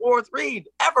third or fourth read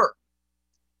ever?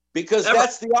 Because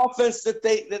that's the offense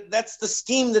that's the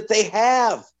scheme that they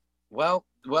have. Well.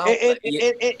 And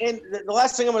the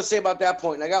last thing I'm going to say about that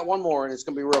point, and I got one more, and it's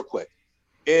going to be real quick,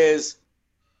 is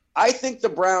I think the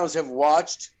Browns have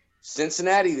watched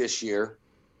Cincinnati this year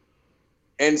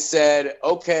and said,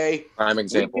 okay, prime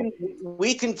example,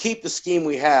 we can keep the scheme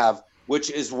we have,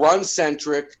 which is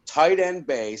run-centric, tight end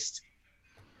based,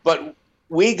 but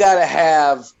we got to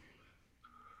have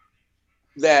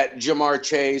that Jamar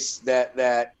Chase,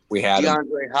 that we had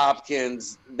DeAndre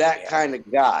Hopkins, that kind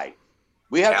of guy.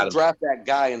 We have to draft that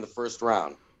guy in the first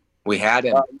round. We had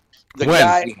him. We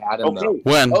had him. Okay,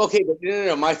 when? Okay, but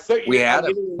no. My third. We had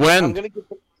him. When?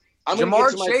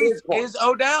 Jamar Chase is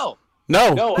Odell.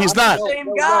 No, he's not.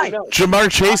 Same guy. No. Jamar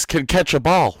Chase can catch a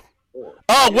ball.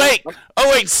 Oh wait.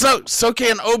 So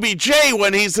can OBJ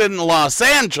when he's in Los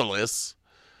Angeles.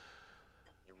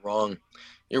 You're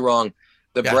wrong.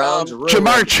 The Browns.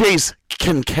 Jamar Chase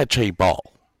can catch a ball.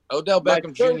 Odell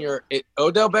Beckham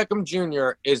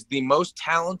Jr. is the most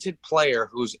talented player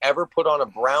who's ever put on a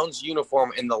Browns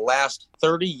uniform in the last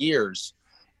 30 years,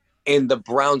 and the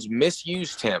Browns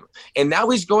misused him. And now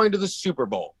he's going to the Super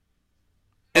Bowl.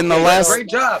 in the Okay, last Great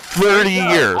job. 30 Great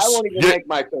job. years. I won't even make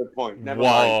my third point. Never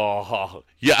mind. Whoa.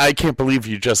 Yeah, I can't believe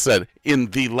you just said in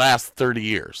the last 30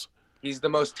 years. He's the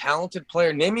most talented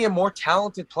player. Name me a more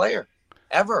talented player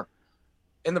ever.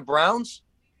 In the Browns,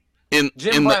 In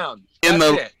Jim Brown. in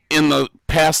That's the it. in the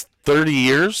past 30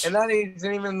 years? And that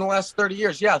isn't even in the last 30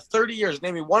 years. Yeah, 30 years.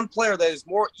 Name me one player that is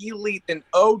more elite than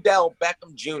Odell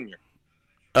Beckham Jr.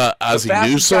 Ozzie the fastest guy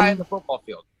in Newsome? the football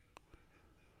field.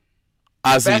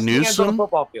 Ozzie Best hands on the Newsome?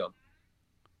 football field.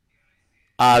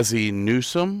 Ozzie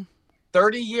Newsome?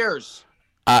 30 years.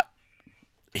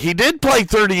 He did play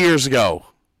 30 years ago.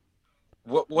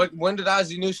 When did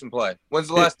Ozzie Newsome play? When's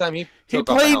the last time he He took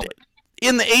off the played helmet?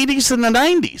 in the 80s and the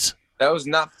 90s. That was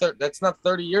not that's not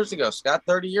 30 years ago, Scott.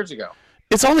 30 years ago.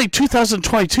 It's only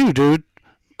 2022, dude.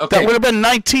 Okay. That would have been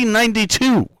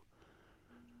 1992.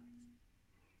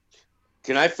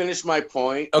 Can I finish my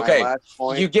point? Okay, My last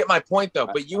point? You get my point though,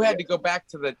 but you had to go back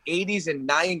to the 80s and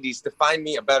 90s to find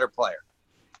me a better player.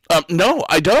 No,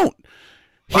 I don't.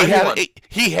 Find me one.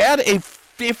 He had a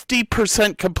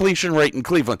 50% completion rate in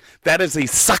Cleveland. That is a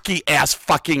sucky ass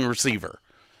fucking receiver.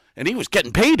 And he was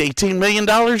getting paid $18 million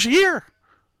a year.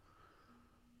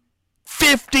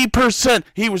 50%.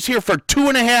 He was here for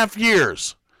 2.5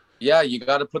 years. Yeah, you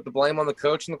got to put the blame on the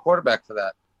coach and the quarterback for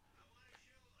that.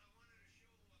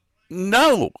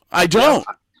 No, I don't.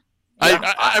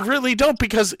 Yeah, I really don't,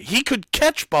 because he could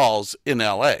catch balls in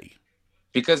L.A.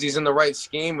 Because he's in the right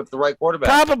scheme with the right quarterback.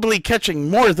 Probably catching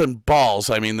more than balls.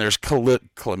 I mean, there's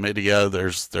chlamydia,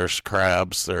 there's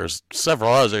crabs, there's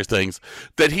several other things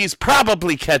that he's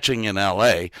probably catching in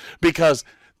L.A. because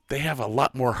they have a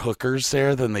lot more hookers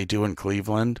there than they do in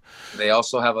Cleveland. They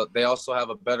also have a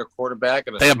better quarterback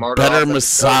and a They have smarter better offensive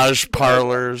massage coach.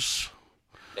 parlors.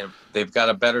 And they've got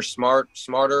a better,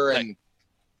 smarter, and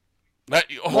more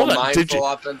Hold on. mindful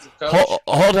offensive coach.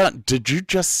 Hold on. Did you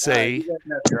just say? You guys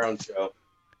have your own show.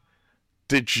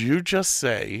 Did you just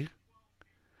say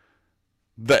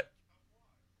that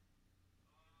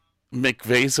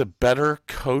McVay's a better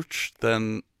coach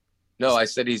than? No, I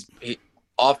said he's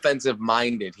offensive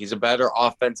minded. He's a better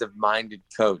offensive minded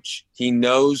coach. He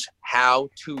knows how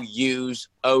to use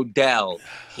Odell.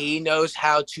 He knows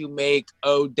how to make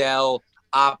Odell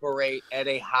operate at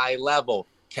a high level.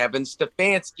 Kevin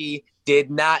Stefanski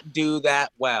did not do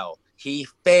that well. He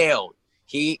failed.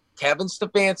 Kevin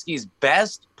Stefanski's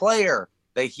best player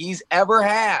that he's ever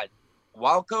had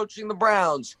while coaching the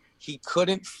Browns, he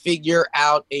couldn't figure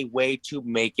out a way to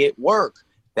make it work.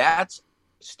 That's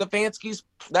Stefanski's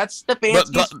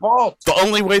fault. The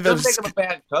only way that Doesn't make him a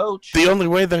bad coach. the only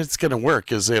way that it's going to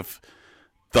work is if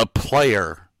the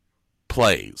player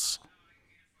plays.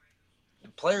 The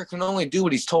player can only do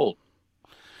what he's told.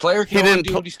 Player He can only didn't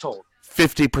do put- what he's told.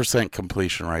 50%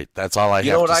 completion rate. That's all I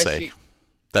You know have what to I say. see?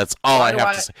 That's all Why I do have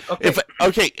I- to say.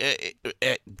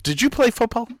 okay. Did you play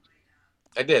football?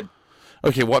 I did.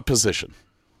 Okay, what position?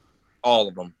 All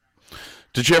of them.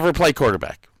 Did you ever play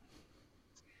quarterback?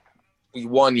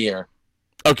 1 year.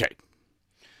 Okay.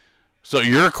 So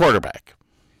you're a quarterback.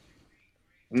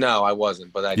 No, I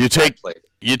wasn't, but I You take- I played.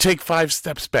 You take 5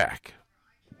 steps back.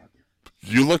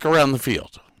 You look around the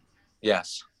field.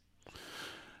 Yes.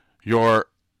 Your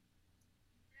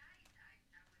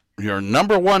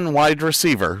number one wide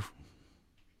receiver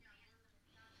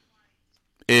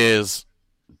is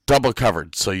double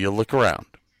covered. So you look around.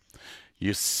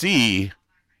 You see,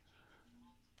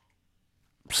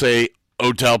 say,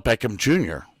 Odell Beckham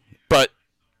Jr. But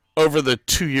over the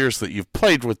 2 years that you've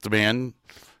played with the man,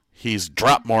 he's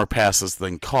dropped more passes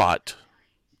than caught.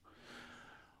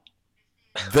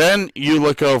 Then you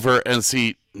look over and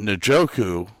see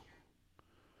Njoku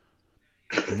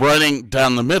running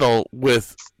down the middle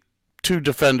with 2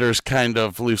 defenders kind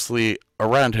of loosely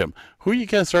around him. Who are you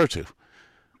going to throw to?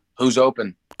 Who's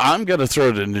open? I'm going to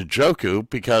throw to Njoku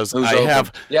because Who's I open?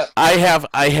 have Yep. I have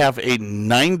a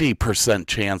 90%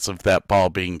 chance of that ball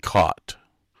being caught.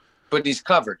 But he's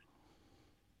covered.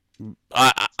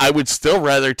 I would still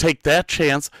rather take that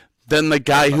chance than the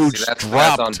guy See, who's that's on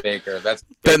dropped Baker. That's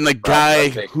than the Baker's problem. guy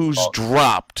That's Baker's who's fault.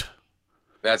 dropped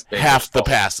That's Baker's half the fault.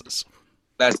 passes.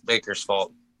 That's Baker's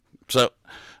fault. So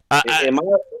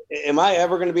Am I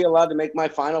ever going to be allowed to make my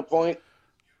final point?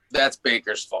 That's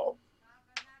Baker's fault.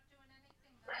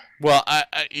 well,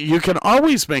 you can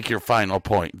always make your final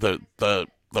point. The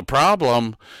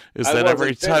problem is I that wasn't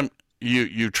every finished. time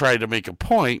you try to make a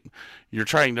point, you're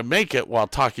trying to make it while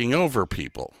talking over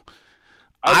people.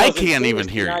 I wasn't can't even finished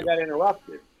hear and I you. got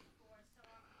interrupted.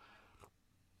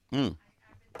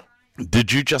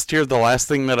 Did you just hear the last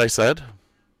thing that I said?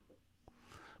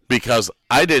 Because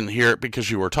I didn't hear it because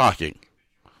you were talking.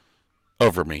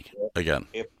 over me again.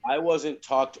 If I wasn't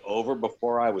talked over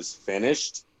before I was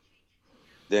finished,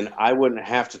 then I wouldn't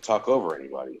have to talk over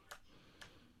anybody.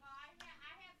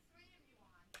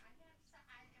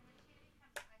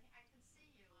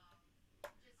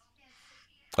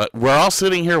 We're all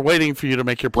sitting here waiting for you to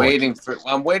make your point.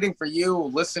 I'm waiting for you,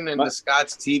 listening to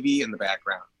Scott's TV in the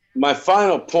background. My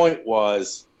final point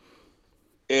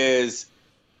is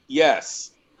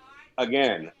yes,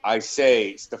 again, I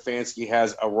say Stefanski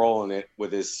has a role in it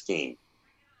with his scheme.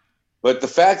 But the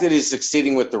fact that he's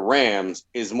succeeding with the Rams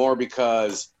is more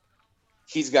because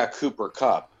he's got Cooper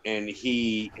Kupp, and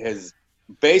he has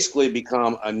basically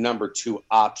become a number 2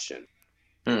 option.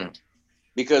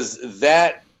 Because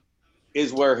that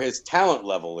is where his talent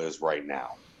level is right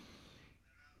now.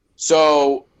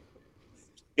 So,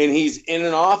 and he's in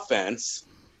an offense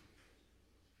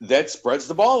that spreads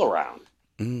the ball around.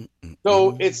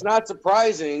 So it's not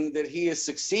surprising that he is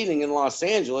succeeding in Los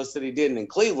Angeles that he didn't in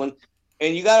Cleveland.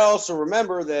 And you got to also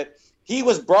remember that he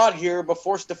was brought here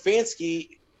before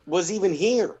Stefanski was even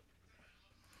here.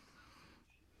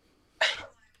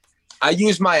 I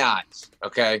use my eyes,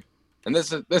 okay? And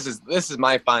this is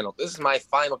my final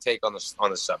take on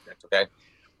the subject, okay?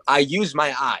 I use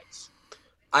my eyes.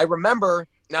 I remember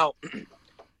now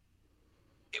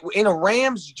in a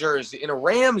Rams jersey, in a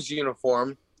Rams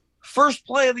uniform, first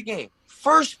play of the game,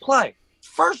 first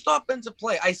offensive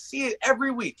play. I see it every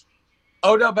week.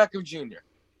 Odell Beckham Jr.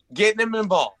 getting him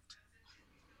involved.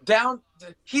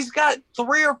 He's got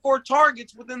 3 or 4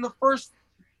 targets within the first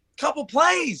couple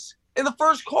plays in the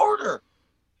first quarter.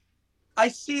 I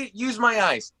see it, use my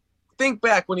eyes. Think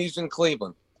back when he was in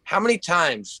Cleveland. How many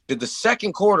times did the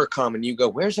second quarter come and you go,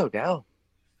 where's Odell?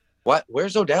 What?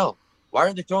 Where's Odell? Why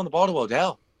aren't they throwing the ball to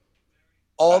Odell?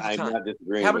 All the time. I'm not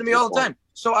disagreeing. Happened to me all the time.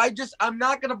 So I'm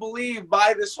not going to believe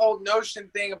by this whole notion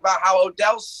thing about how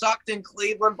Odell sucked in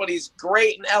Cleveland, but he's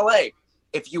great in LA.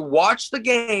 If you watch the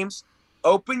games,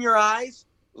 open your eyes,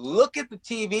 look at the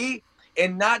TV,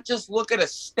 and not just look at a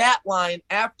stat line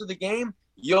after the game,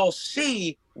 you'll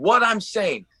see what I'm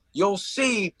saying. You'll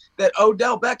see that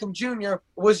Odell Beckham Jr.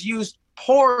 was used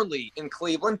poorly in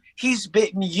Cleveland. He's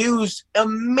been used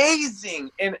amazing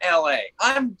in LA.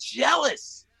 I'm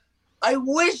jealous. I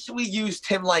wish we used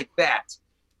him like that.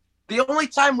 The only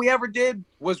time we ever did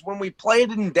was when we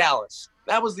played in Dallas.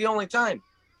 That was the only time.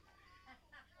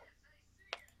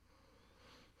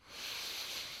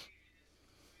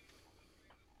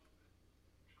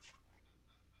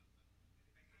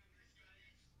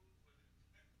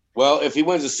 Well, if he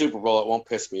wins the Super Bowl, it won't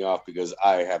piss me off because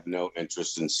I have no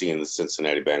interest in seeing the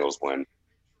Cincinnati Bengals win.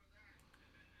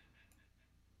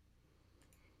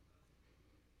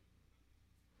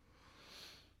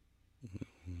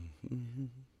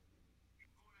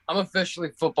 I'm officially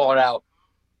footballed out.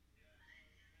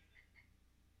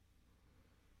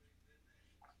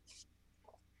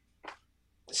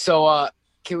 So,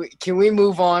 can we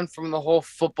move on from the whole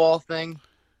football thing?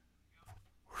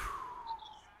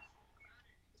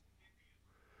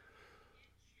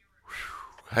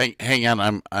 Hang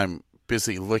on, I'm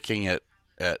busy looking at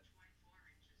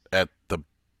the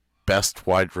best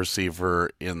wide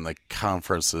receiver in the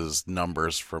conference's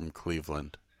numbers from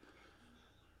Cleveland.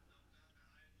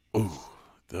 Ooh,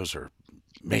 those are,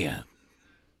 man.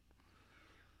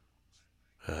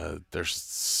 They're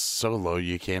so low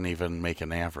you can't even make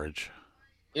an average.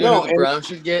 You know who the Browns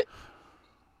should get?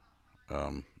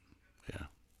 Yeah.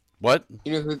 What?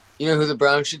 You know who the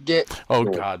Browns should get? Oh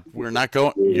God, we're not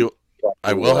going.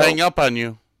 I will hang up on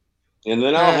you. And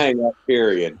then I'll hang up,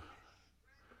 period.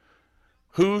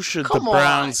 Who should the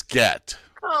Browns get?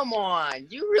 Come on.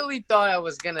 You really thought I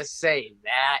was going to say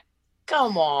that?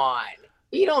 Come on.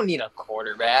 We don't need a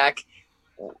quarterback.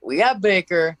 We got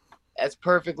Baker. That's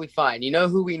perfectly fine. You know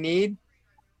who we need?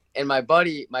 And my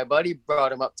buddy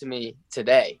brought him up to me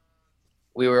today.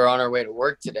 We were on our way to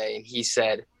work today, and he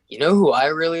said, you know who I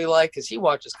really like? Because he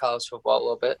watches college football a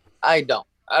little bit. I don't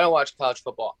watch college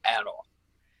football at all.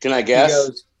 Can I guess? He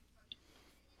goes,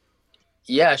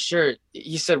 yeah, sure.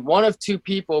 He said one of 2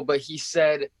 people, but he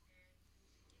said,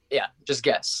 yeah, just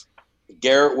guess.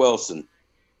 Garrett Wilson.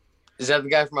 Is that the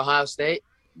guy from Ohio State?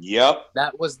 Yep.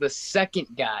 That was the second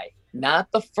guy,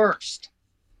 not the first.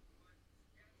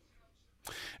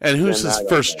 And who's his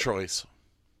first choice?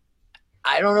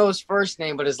 I don't know his first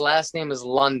name, but his last name is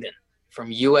London from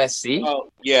USC.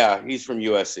 Oh, yeah, he's from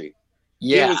USC.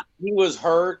 Yeah. He was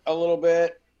hurt a little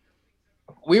bit.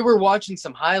 We were watching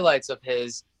some highlights of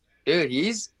his. Dude,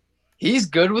 he's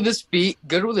good with his feet,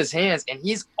 good with his hands, and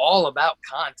he's all about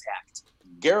contact.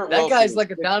 That guy's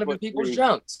like a Donovan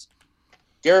Peoples-Jones.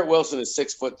 Garrett Wilson is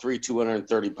 6'3",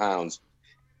 230 pounds,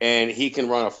 and he can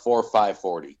run a 4.5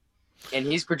 40. and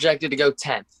he's projected to go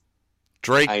 10th.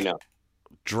 I know.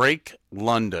 Drake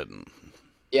London.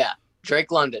 Yeah,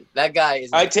 Drake London. That guy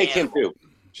is. I take him too.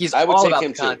 He's I would all take about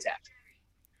him the too. contact.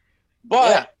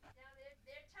 But Yeah.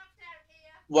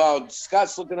 while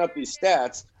Scott's looking up these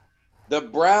stats, the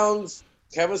Browns,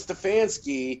 Kevin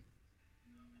Stefanski,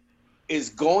 is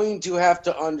going to have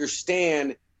to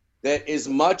understand that as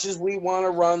much as we want to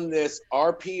run this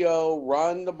RPO,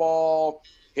 run the ball,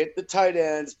 hit the tight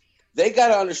ends, they got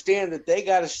to understand that they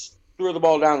got to throw the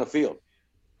ball down the field.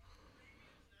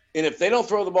 And if they don't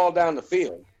throw the ball down the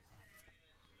field,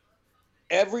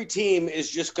 every team is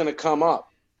just going to come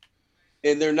up,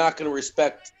 and they're not going to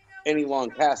respect any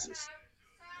long passes.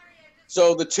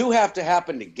 So the two have to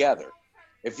happen together.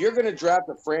 If you're going to draft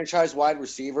a franchise wide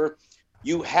receiver,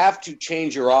 you have to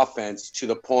change your offense to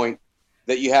the point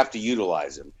that you have to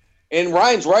utilize him. And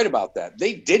Ryan's right about that.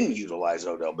 They didn't utilize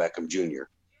Odell Beckham Jr.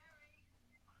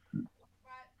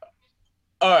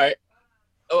 All right.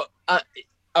 All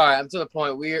right, I'm to the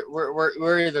point.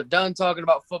 We're either done talking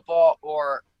about football,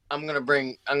 or I'm gonna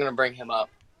bring him up.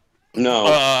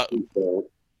 No.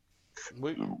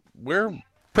 We're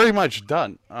pretty much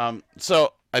done.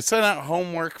 So I sent out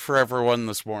homework for everyone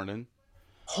this morning.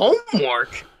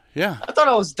 Homework? Yeah. I thought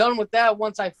I was done with that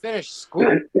once I finished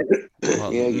school.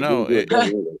 Well, Yeah, you no, didn't do it then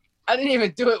either. I didn't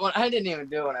even do it when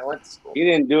I went to school. He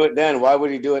didn't do it then. Why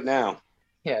would he do it now?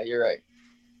 Yeah, you're right.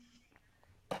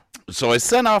 so I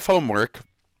sent off homework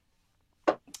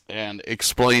and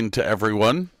explained to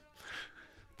everyone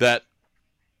that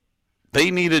they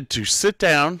needed to sit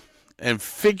down and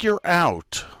figure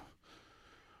out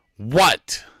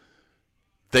what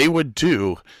they would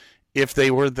do if they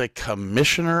were the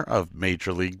commissioner of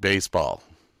Major League Baseball.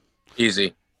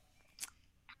 Easy.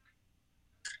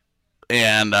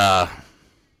 And,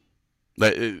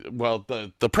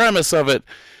 the premise of it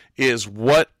is,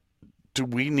 what do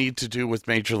we need to do with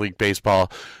Major League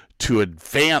Baseball to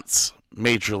advance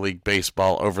Major League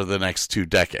Baseball over the next 2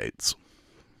 decades?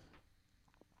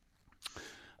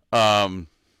 The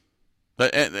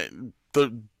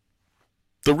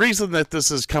reason that this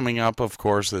is coming up, of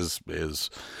course, is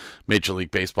Major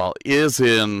League Baseball is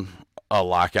in a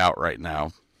lockout right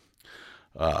now.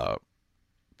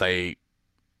 They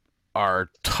are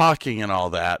talking and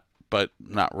all that, but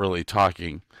not really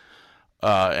talking.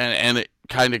 And it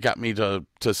kind of got me to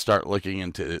start looking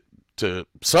into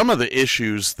some of the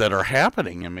issues that are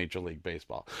happening in Major League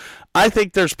Baseball. I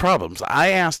think there's problems. I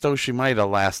asked Oshimida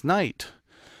last night,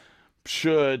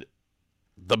 should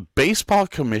the baseball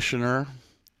commissioner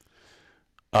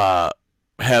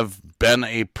have been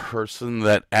a person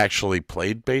that actually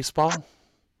played baseball?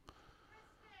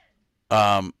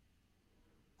 That's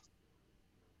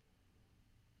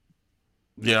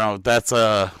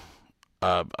a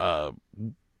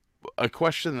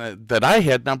question that I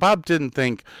had. Now, Bob didn't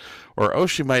think, or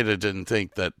Oshimida didn't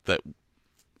think that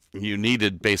you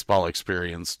needed baseball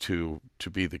experience to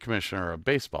be the commissioner of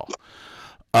baseball.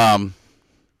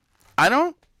 I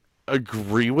don't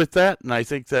agree with that, and I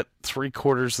think that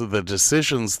 3/4 of the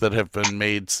decisions that have been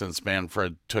made since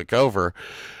Manfred took over,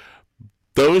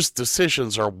 those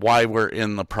decisions are why we're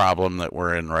in the problem that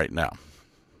we're in right now.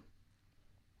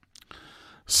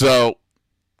 So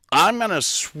I'm going to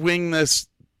swing this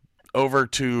over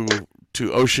to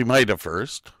Oshimida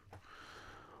first.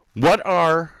 What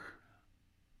are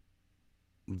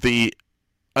the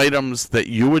items that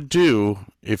you would do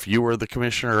if you were the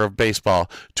commissioner of baseball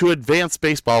to advance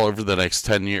baseball over the next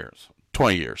 10 years,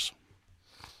 20 years?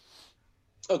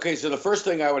 Okay, so the first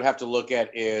thing I would have to look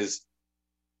at is,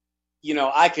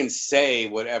 I can say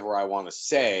whatever I want to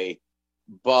say,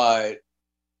 but,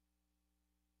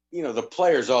 the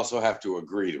players also have to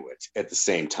agree to it at the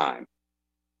same time.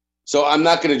 So I'm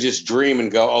not going to just dream and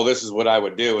go, oh, this is what I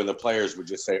would do, and the players would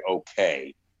just say,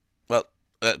 okay. Well,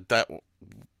 that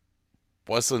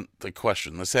wasn't the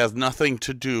question. This has nothing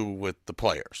to do with the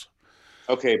players.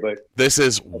 Okay, but this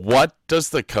is, what does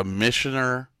the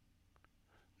commissioner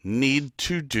need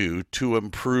to do to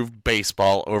improve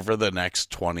baseball over the next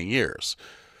 20 years?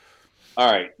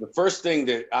 All right. The first thing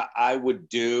that I would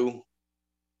do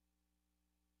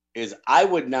is I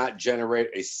would not generate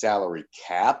a salary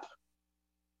cap,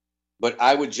 but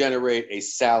I would generate a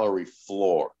salary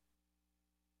floor,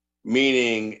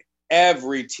 meaning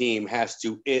every team has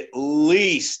to at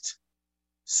least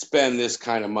spend this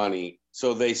kind of money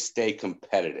so they stay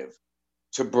competitive,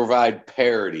 to provide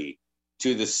parity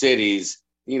to the cities,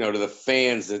 to the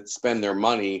fans that spend their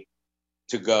money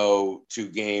to go to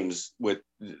games with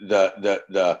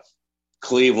the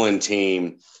Cleveland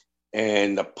team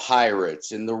and the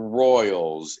Pirates and the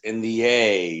Royals and the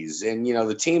A's and,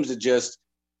 the teams that just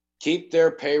keep their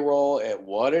payroll at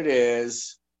what it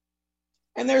is.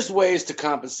 And there's ways to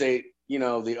compensate,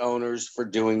 the owners for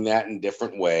doing that in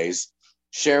different ways,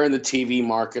 sharing the TV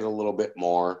market a little bit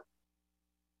more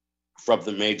from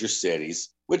the major cities,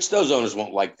 which those owners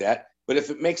won't like that. But if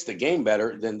it makes the game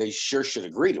better, then they sure should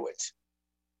agree to it.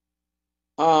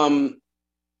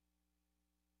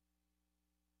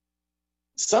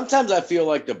 Sometimes I feel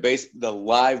like the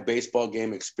live baseball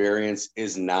game experience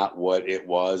is not what it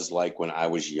was like when I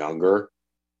was younger.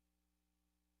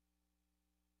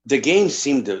 The games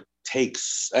seem to take,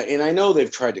 and I know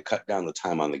they've tried to cut down the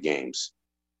time on the games,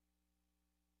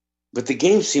 but the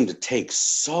games seem to take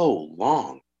so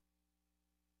long.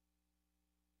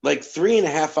 Like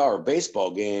 3.5-hour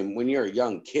baseball game when you're a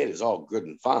young kid is all good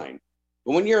and fine.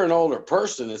 But when you're an older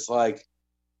person, it's like,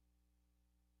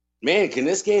 man, can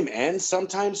this game end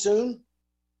sometime soon?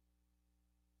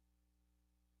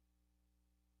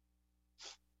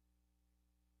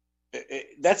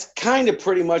 That's kind of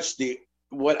pretty much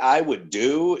what I would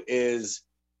do is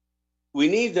we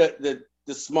need the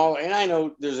smaller, and I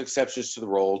know there's exceptions to the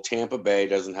rule. Tampa Bay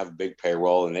doesn't have a big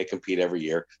payroll and they compete every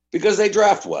year because they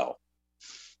draft well.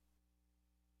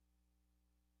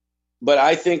 But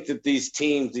I think that these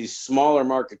teams, these smaller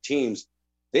market teams,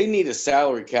 they need a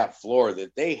salary cap floor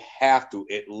that they have to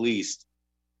at least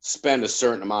spend a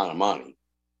certain amount of money.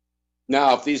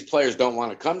 Now, if these players don't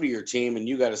want to come to your team and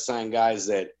you got to sign guys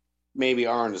that maybe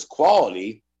aren't as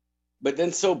quality, but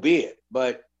then so be it.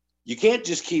 But you can't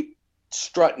just keep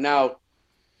strutting out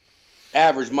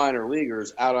average minor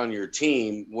leaguers out on your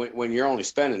team when you're only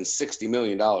spending $60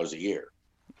 million a year.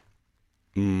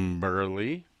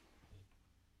 Burley,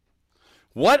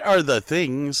 what are the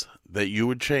things that you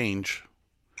would change?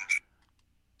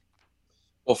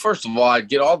 Well, first of all, I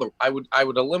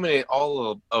would eliminate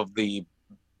all of the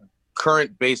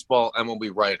current baseball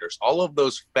MLB writers, all of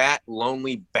those fat,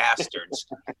 lonely bastards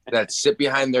that sit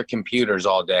behind their computers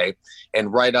all day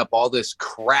and write up all this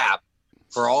crap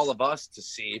for all of us to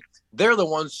see. They're the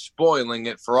ones spoiling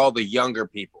it for all the younger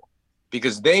people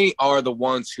because they are the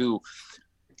ones who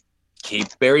keep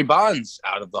Barry Bonds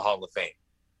out of the Hall of Fame.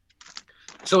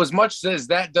 So as much as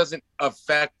that doesn't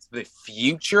affect the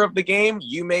future of the game,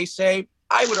 you may say,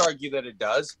 I would argue that it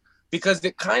does, because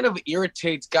it kind of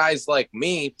irritates guys like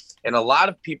me and a lot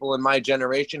of people in my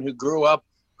generation who grew up,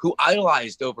 who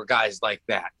idolized over guys like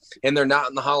that, and they're not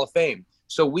in the Hall of Fame.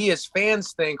 So we as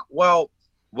fans think, well,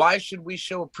 why should we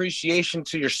show appreciation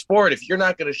to your sport if you're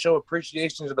not going to show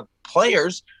appreciation to the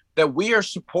players that we are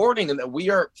supporting and that we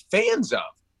are fans of?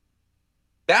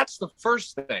 That's the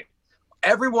first thing.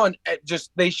 Everyone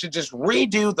they should just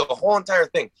redo the whole entire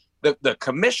thing. The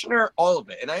commissioner, all of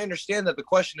it. And I understand that the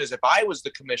question is, if I was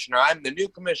the commissioner, I'm the new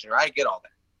commissioner. I get all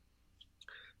that.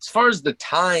 As far as the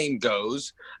time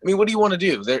goes, I mean, what do you want to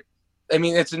do?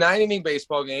 It's a 9-inning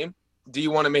baseball game. Do you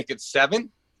want to make it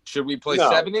 7? Should we play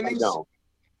 7 innings? No,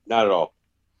 not at all.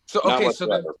 So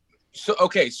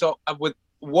okay, so with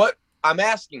what I'm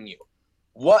asking you,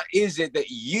 what is it that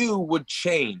you would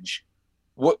change?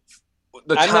 What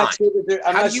the time?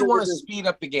 How do you want to speed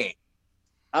up the game?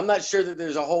 I'm not sure that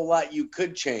there's a whole lot you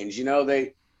could change.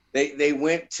 They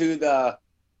went to the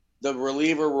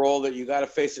reliever role that you got to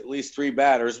face at least 3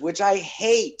 batters, which I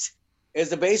hate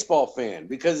as a baseball fan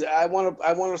because I want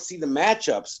to see the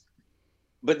matchups.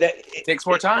 But that it takes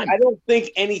more time. I don't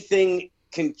think anything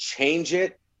can change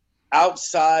it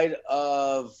outside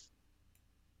of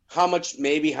how much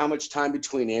time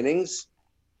between innings.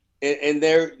 And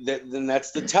then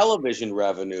that's the television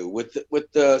revenue with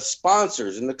the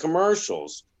sponsors and the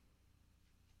commercials.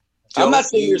 I'm not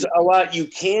saying there's a lot you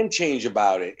can change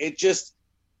about it. It just,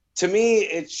 to me,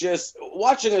 it's just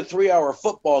watching a 3-hour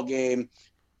football game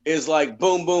is like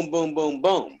boom, boom, boom, boom,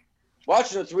 boom.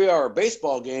 Watching a 3-hour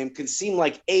baseball game can seem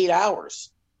like 8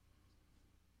 hours.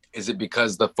 Is it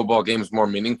because the football game is more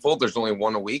meaningful? There's only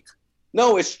one a week?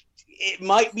 No, it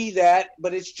might be that,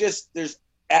 but it's just there's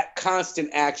constant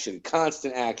action.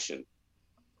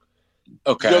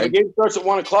 Okay. The game starts at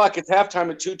 1:00. It's halftime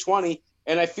at 2:20,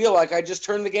 and I feel like I just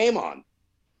turned the game on.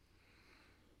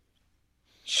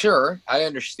 Sure, I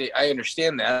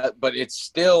understand that, but it's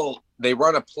still they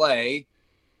run a play,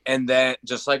 and then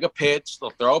just like a pitch,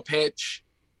 they'll throw a pitch.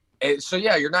 And so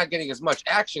yeah, you're not getting as much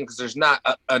action because there's not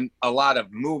a lot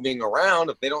of moving around.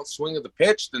 If they don't swing at the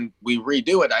pitch, then we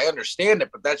redo it. I understand it,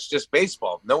 but that's just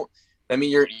baseball. No. I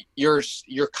mean, you're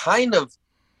kind of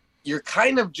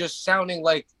just sounding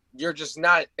like you're just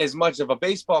not as much of a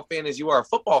baseball fan as you are a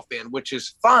football fan, which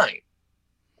is fine.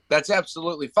 That's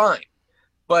absolutely fine.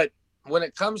 But when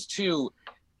it comes to,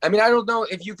 I don't know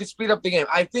if you could speed up the game.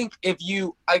 I think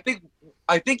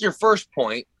your first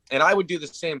point, and I would do the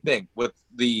same thing with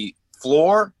the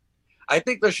floor. I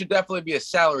think there should definitely be a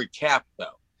salary cap,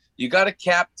 though. You got to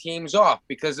cap teams off,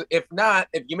 because if not,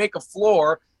 if you make a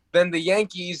floor, then the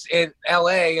Yankees in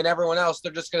LA and everyone else,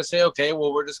 they're just going to say, okay,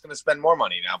 well, we're just going to spend more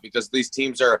money now because these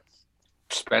teams are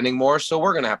spending more, so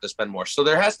we're going to have to spend more. So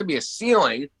there has to be a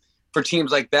ceiling for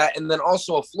teams like that, and then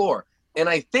also a floor. And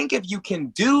I think if you can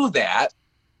do that,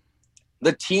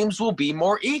 the teams will be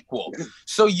more equal.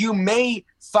 So you may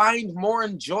find more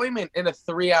enjoyment in a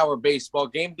 3-hour baseball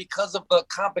game because of the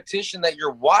competition that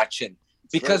you're watching,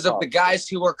 because of the guys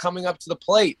who are coming up to the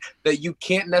plate that you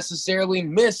can't necessarily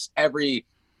miss every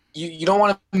 – you don't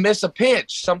want to miss a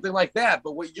pitch, something like that.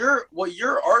 But what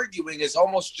you're arguing is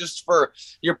almost just for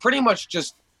 – you're pretty much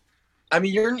just – I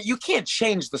mean, you can't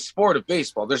change the sport of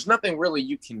baseball. There's nothing really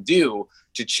you can do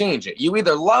to change it. You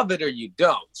either love it or you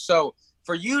don't. So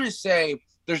for you to say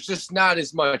there's just not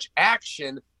as much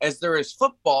action as there is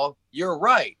football, you're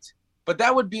right. But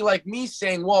that would be like me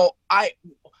saying, well,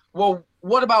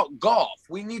 what about golf?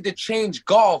 We need to change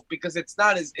golf because it's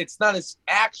not as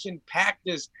action packed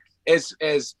as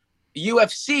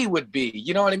UFC would be.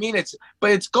 You know what I mean?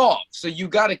 But it's golf. So you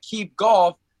got to keep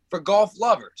golf for golf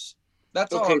lovers.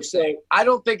 That's all I'm saying. I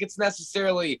don't think it's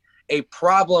necessarily a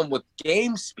problem with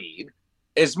game speed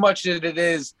as much as it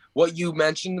is what you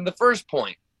mentioned in the first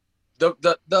point.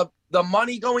 The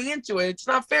money going into it, it's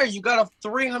not fair. You got a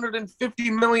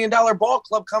 $350 million ball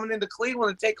club coming into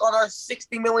Cleveland to take on our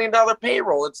 $60 million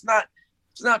payroll. It's not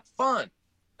fun.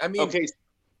 I mean, okay.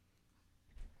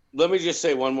 Let me just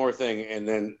say one more thing, and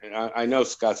then I know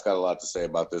Scott's got a lot to say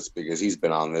about this because he's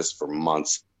been on this for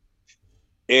months.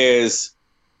 Is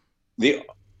the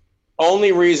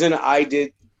only reason I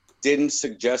didn't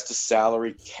suggest a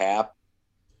salary cap,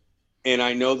 and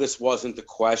I know this wasn't the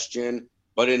question,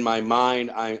 but in my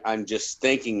mind, I'm just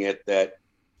thinking it, that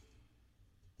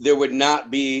there would not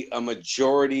be a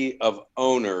majority of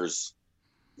owners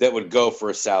that would go for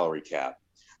a salary cap.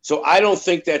 So I don't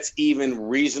think that's even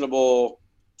reasonable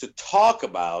to talk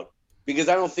about, because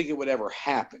I don't think it would ever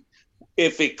happen.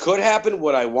 If it could happen,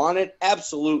 would I want it?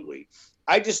 Absolutely.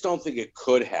 I just don't think it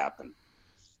could happen.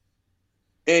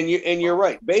 And you're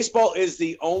right. Baseball is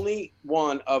the only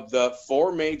one of the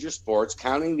 4 major sports,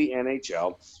 counting the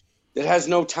NHL, that has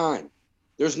no time.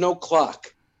 There's no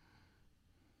clock.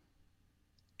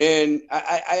 And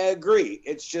I agree.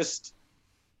 It's just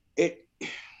it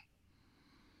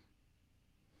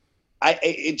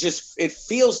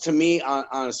feels to me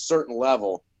on a certain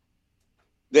level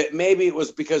that maybe it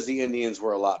was because the Indians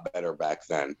were a lot better back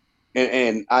then.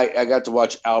 And I got to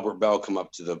watch Albert Bell come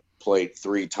up to the plate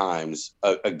 3 times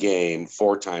a game,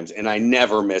 4 times, and I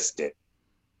never missed it.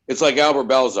 It's like, Albert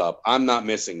Bell's up. I'm not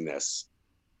missing this.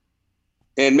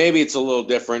 And maybe it's a little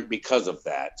different because of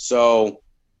that. So,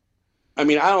 I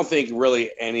mean, I don't think really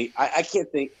I can't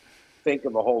think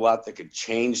of a whole lot that could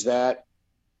change that.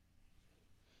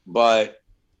 But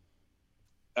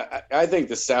I think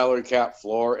the salary cap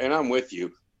floor, and I'm with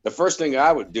you, the first thing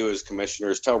I would do as commissioner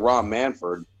is tell Ron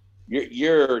Manfred,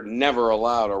 you're never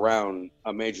allowed around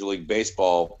a Major League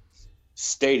Baseball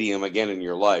stadium again in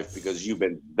your life because you've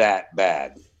been that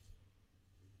bad.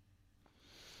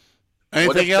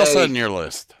 Anything else on your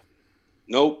list?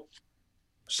 Nope.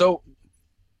 So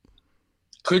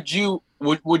would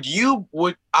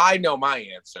I know my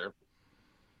answer?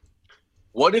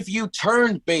 What if you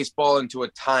turned baseball into a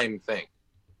time thing?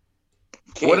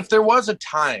 What if there was a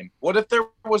time? What if there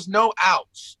was no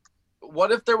outs?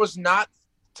 What if there was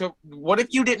what if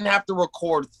you didn't have to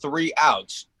record 3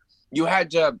 outs? You had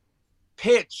to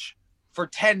pitch for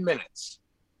 10 minutes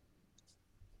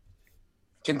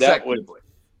consecutively.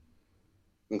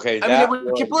 Okay. I mean, it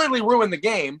would completely ruin the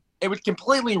game. It would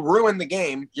completely ruin the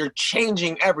game. You're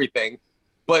changing everything.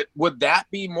 But would that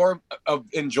be more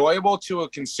enjoyable to a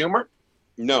consumer?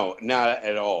 No, not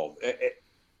at all.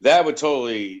 That would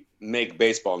totally make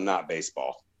baseball not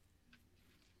baseball.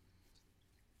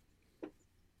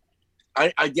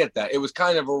 I get that. It was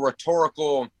kind of a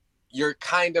rhetorical. You're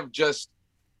kind of just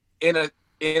in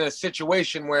a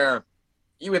situation where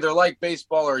you either like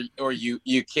baseball or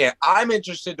you can't. I'm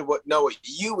interested to know what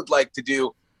you would like to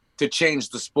do to change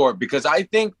the sport, because I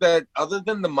think that other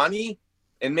than the money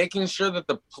and making sure that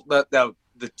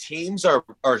the teams are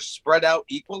spread out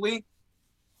equally,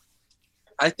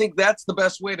 I think that's the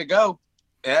best way to go.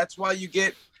 That's why you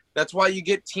get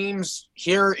teams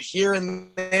here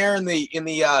and there in the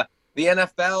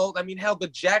NFL. I mean, hell, the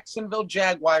Jacksonville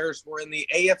Jaguars were in the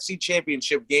AFC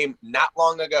Championship game not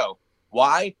long ago.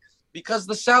 Why? Because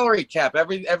the salary cap,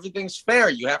 everything's fair.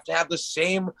 You have to have the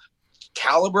same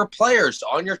caliber players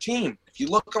on your team. If you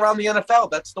look around the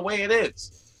NFL, that's the way it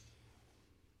is.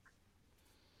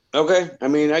 Okay, I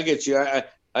mean, I get you.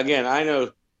 Again, I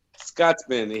know Scott's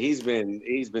been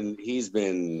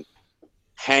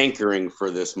hankering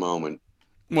for this moment.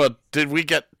 Well, did we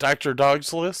get Dr.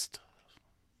 Dog's list?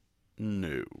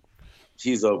 No.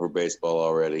 He's over baseball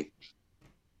already.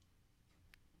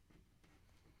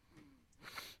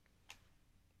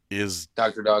 Is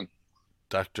Dr. Dog.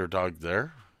 Dr. Dog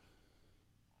there?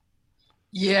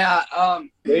 Yeah,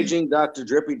 Raging Dr.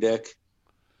 Drippy Dick.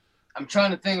 I'm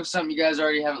trying to think of something you guys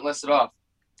already haven't listed off.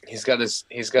 He's got his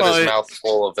Well, mouth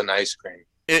full of an ice cream.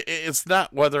 It's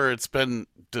not whether it's been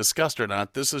discussed or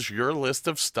not. This is your list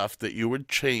of stuff that you would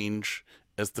change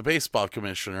as the baseball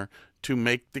commissioner to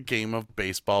make the game of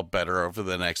baseball better over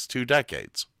the next 2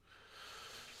 decades.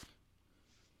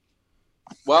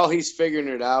 While he's figuring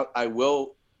it out, I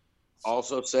will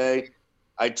also say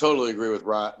I totally agree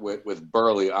with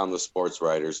Burley on the sports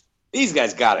writers. These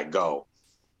guys got to go.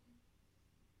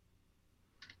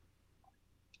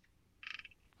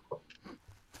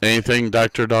 Anything,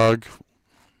 Dr. Dog?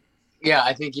 Yeah,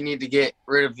 I think you need to get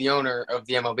rid of the owner of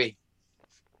the MLB.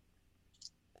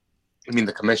 I mean,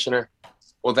 the commissioner?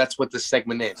 Well, that's what this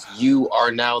segment is. You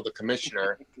are now the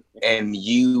commissioner, and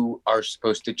you are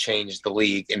supposed to change the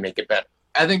league and make it better.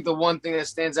 I think the one thing that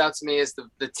stands out to me is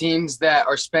the teams that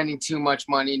are spending too much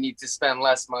money need to spend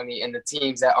less money, and the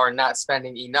teams that are not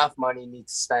spending enough money need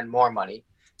to spend more money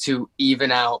to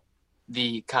even out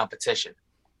the competition.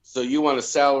 So you want a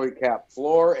salary cap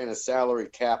floor and a salary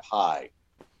cap high.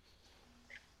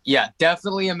 Yeah,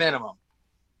 definitely a minimum.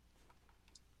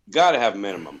 Got to have a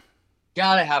minimum.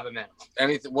 Gotta have a minimum.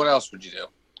 Anything? What else would you do?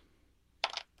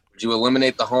 Would you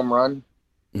eliminate the home run?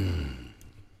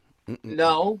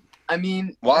 No, I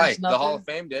mean, Why? there's The Hall nothing- of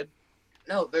Fame did.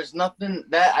 No, there's nothing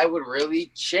that I would really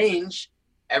change.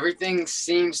 Everything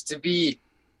seems to be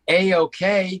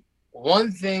A-okay.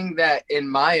 One thing that, in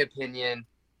my opinion,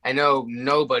 I know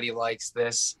nobody likes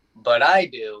this, but I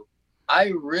do.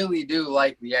 I really do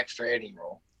like the extra inning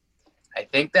rule. I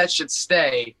think that should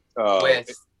stay with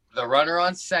the runner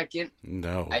on second.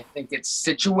 No. I think it's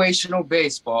situational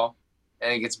baseball. I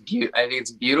think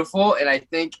it's beautiful, and I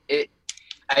think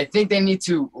they need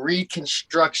to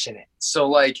reconstruction it. So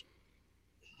like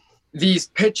these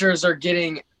pitchers are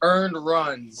getting earned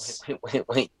runs.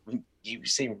 Wait. You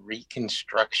say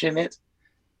reconstruction it?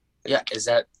 Yeah, is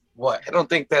that what? I don't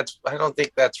think that's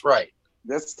right.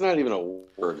 That's not even a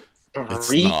word.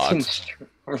 It's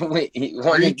not. Wait,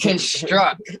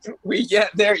 Reconstruct.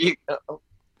 There you go.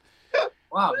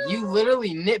 Wow, you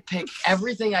literally nitpick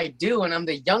everything I do, and I'm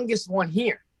the youngest one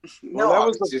here. No, Well, I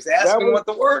was just asking what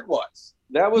the word was.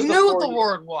 That was You the knew 4 what the years-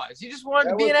 word was. You just wanted to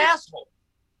That be was an the- asshole.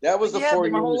 That was the Yeah, 4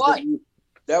 my whole years. life.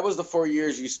 That was the 4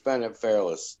 years you spent at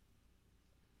Fairless.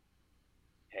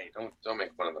 Hey, don't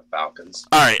make fun of the Falcons.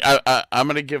 All right, I'm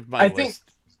going to give my list.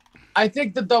 I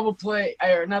think the double play,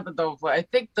 or not the double play. I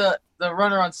think the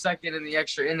runner on second in the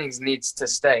extra innings needs to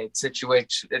stay. It's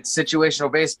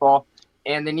situational baseball,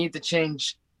 and they need to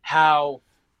change how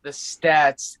the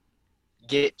stats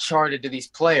get charted to these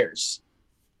players.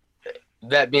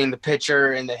 That being the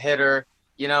pitcher and the hitter.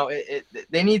 You know,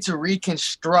 they need to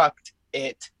reconstruct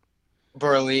it,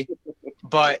 Burley.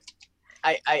 But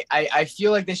I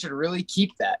feel like they should really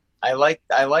keep that. I like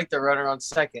the runner on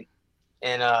second,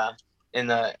 and in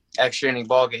the extra inning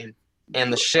ball game,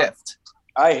 and the shift.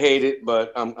 I hate it,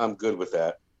 but I'm good with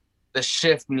that. The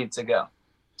shift needs to go.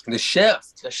 The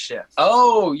shift. The shift.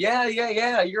 Oh yeah.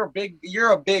 You're a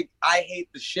big. I hate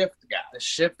the shift guy. The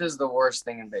shift is the worst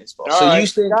thing in baseball. All So right, you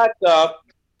think? shut up.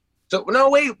 So no,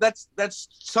 wait. That's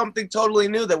something totally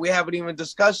new that we haven't even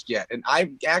discussed yet, and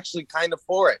I'm actually kind of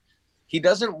for it. He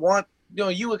doesn't want.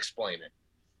 You explain it.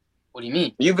 What do you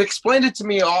mean? You've explained it to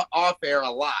me off air a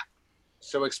lot.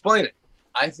 So explain it.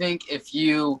 I think if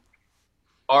you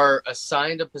are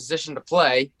assigned a position to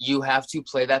play, you have to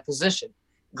play that position.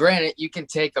 Granted, you can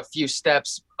take a few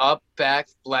steps up, back,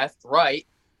 left, right,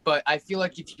 but I feel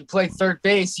like if you play third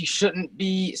base, you shouldn't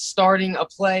be starting a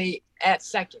play at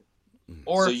second.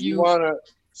 Or So if you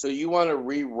want to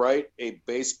rewrite a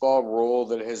baseball rule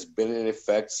that has been in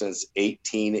effect since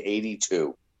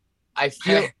 1882.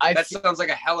 That sounds like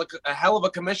a hell of a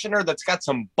commissioner that's got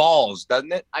some balls,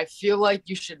 doesn't it? I feel like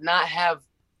you should not have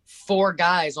 4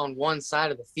 guys on one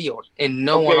side of the field and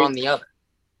no one on the other.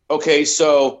 Okay,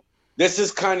 so this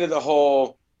is kind of the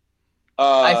whole.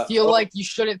 I feel like you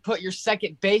shouldn't put your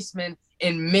second baseman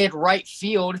in mid-right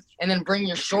field and then bring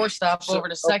your shortstop over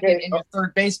to second and your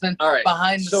third baseman All right.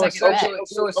 behind the So second bat.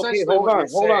 essentially, hold what on, you're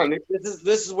hold on. saying-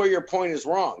 This is where your point is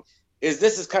wrong.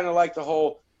 This is kind of like the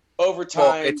whole overtime.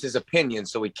 Well, it's his opinion,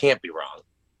 so he can't be wrong.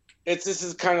 This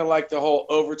is kind of like the whole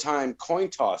overtime coin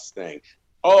toss thing.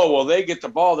 oh, well, they get the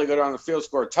ball, they go down the field,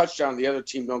 score a touchdown, the other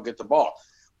team don't get the ball.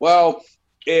 Well,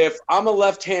 if I'm a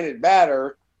left-handed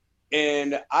batter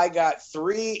and I got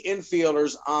 3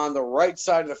 infielders on the right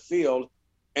side of the field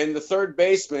and the third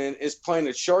baseman is playing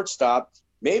at shortstop,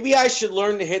 maybe I should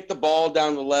learn to hit the ball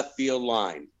down the left field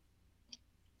line.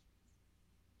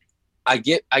 I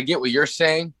get what you're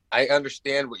saying. I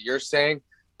understand what you're saying,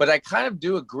 but I kind of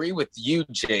do agree with you,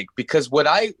 Jake, because what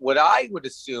I would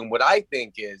assume, what I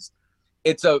think is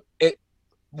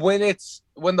when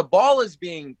the ball is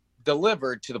being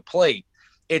delivered to the plate,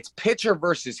 it's pitcher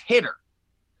versus hitter.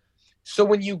 So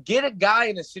when you get a guy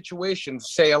in a situation,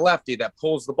 say a lefty that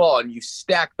pulls the ball and you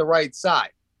stack the right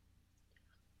side,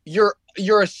 you're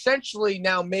essentially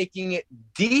now making it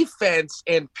defense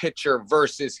and pitcher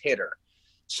versus hitter.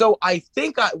 So I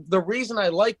think the reason I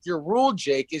like your rule,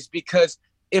 Jake, is because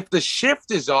if the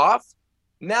shift is off,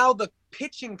 now the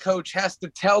pitching coach has to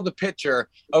tell the pitcher,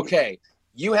 okay,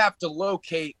 you have to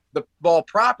locate the ball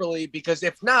properly, because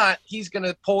if not, he's going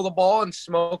to pull the ball and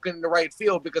smoke it in the right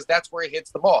field because that's where he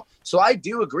hits the ball. So I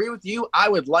do agree with you. I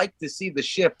would like to see the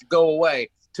shift go away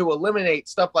to eliminate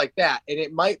stuff like that. And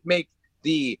it might make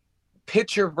the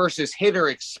pitcher versus hitter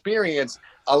experience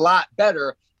a lot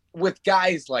better with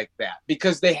guys like that,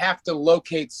 because they have to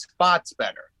locate spots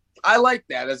better. I like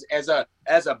that as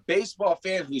a baseball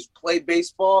fan who's played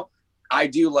baseball. I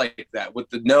do like that with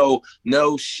the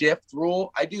no shift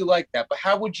rule. I do like that. But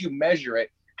how would you measure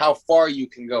it? How far you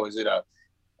can go? Is it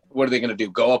what are they going to do?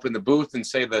 Go up in the booth and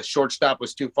say the shortstop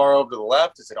was too far over to the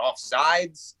left? Is it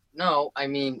offsides? No, I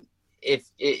mean,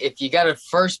 if you got a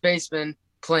first baseman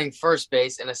playing first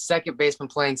base and a second baseman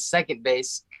playing second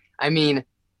base, I mean,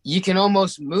 you can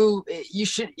almost move. You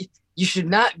should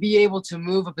not be able to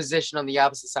move a position on the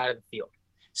opposite side of the field.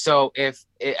 So if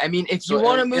you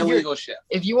want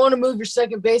to move your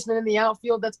second baseman in the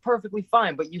outfield, that's perfectly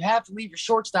fine. But you have to leave your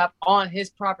shortstop on his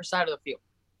proper side of the field.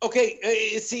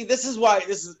 Okay, see, this is why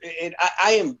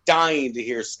I am dying to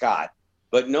hear Scott,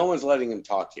 but no one's letting him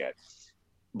talk yet.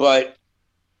 But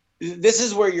this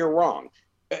is where you're wrong.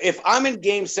 If I'm in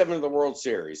Game 7 of the World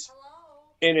Series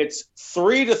and it's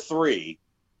 3-3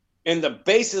 and the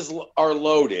bases are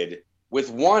loaded with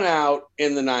 1 out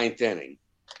in the 9th inning,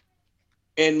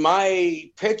 and my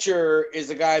pitcher is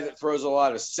a guy that throws a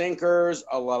lot of sinkers,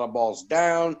 a lot of balls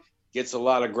down, gets a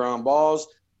lot of ground balls,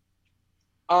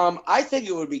 I think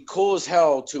it would be cool as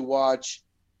hell to watch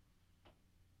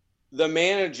the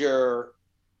manager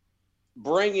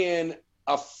bring in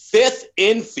a 5th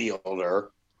infielder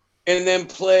and then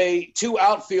play 2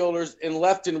 outfielders in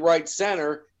left and right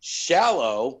center,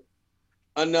 shallow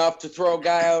enough to throw a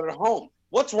guy out at home.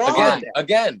 What's wrong with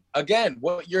that? Again,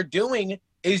 what you're doing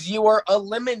is you are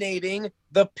eliminating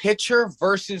the pitcher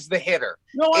versus the hitter.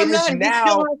 No, I'm not. He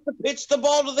still has to pitch the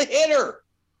ball to the hitter.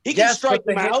 He can strike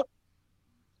him out.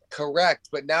 Correct,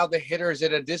 but now the hitter is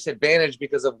at a disadvantage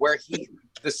because of where he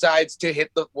decides to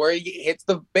where he hits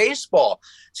the baseball.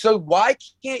 So why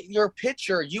can't your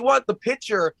pitcher? You want the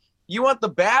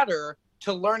batter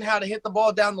to learn how to hit the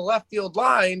ball down the left field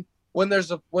line when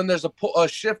there's a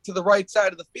shift to the right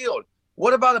side of the field.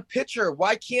 What about a pitcher?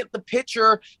 Why can't the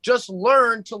pitcher just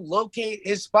learn to locate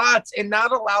his spots and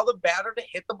not allow the batter to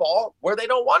hit the ball where they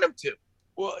don't want him to?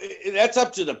 Well, that's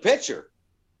up to the pitcher.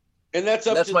 And that's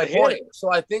my point. So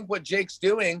I think what Jake's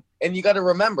doing, and you got to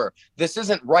remember, this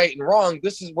isn't right and wrong.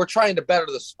 We're trying to better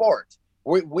the sport.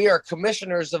 We are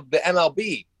commissioners of the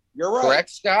MLB. You're right. Correct,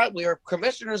 Scott? We are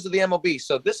commissioners of the MLB.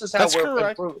 So this is how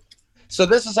improving. So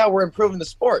this is how we're improving the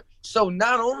sport. So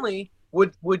not only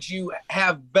would you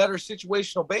have better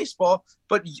situational baseball,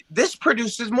 but this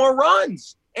produces more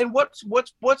runs. And what's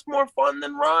more fun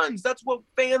than runs? That's what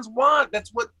fans want. That's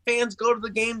what fans go to the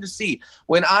game to see.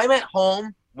 When I'm at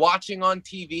home watching on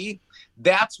TV,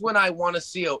 that's when I want to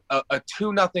see a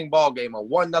 2-0 ball game, a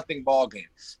 1-0 ball game,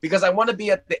 because I want to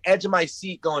be at the edge of my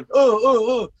seat going,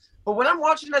 oh. But when I'm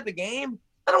watching at the game,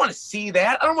 I don't want to see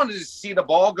that. I don't want to just see the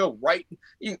ball go right.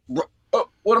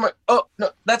 No,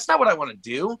 that's not what I want to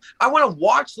do. I want to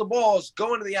watch the balls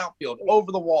go into the outfield,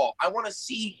 over the wall. I want to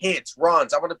see hits,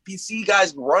 runs. I want to see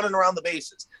guys running around the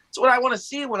bases. That's what I want to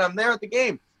see when I'm there at the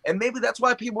game. And maybe that's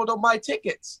why people don't buy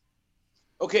tickets.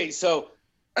 Okay, so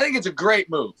I think it's a great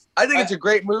move. It's a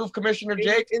great move, Commissioner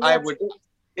Jake. And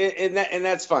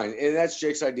that's fine. And that's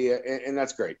Jake's idea, and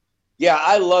that's great. Yeah,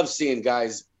 I love seeing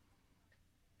guys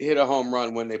hit a home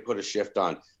run when they put a shift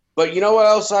on. But you know what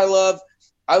else I love?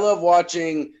 I love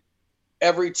watching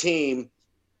every team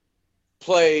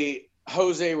play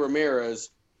Jose Ramirez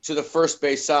to the first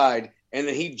base side, and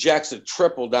then he jacks a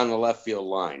triple down the left field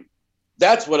line.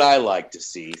 That's what I like to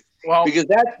see. Well, because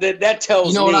that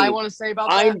tells me what I want to say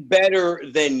about that? I'm better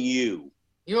than you.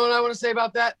 You know what I want to say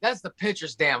about that? That's the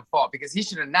pitcher's damn fault because he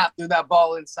should have not threw that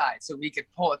ball inside so he could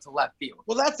pull it to left field.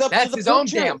 Well, that's up to That's the his own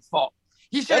pitcher. damn fault.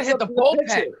 He should have hit the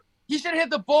bullpen. He should have hit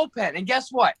the bullpen. And guess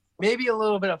what? Maybe a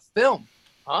little bit of film.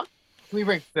 Huh? Can we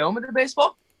bring film into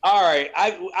baseball? All right,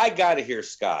 I got to hear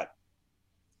Scott.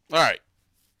 All right.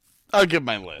 I'll give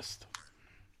my list.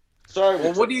 Sorry.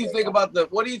 Well, what do you think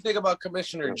about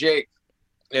Commissioner Jake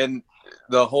and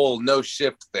the whole no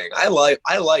shift thing? I like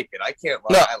it. I can't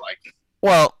lie. No. I like it.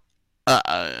 Well,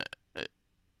 I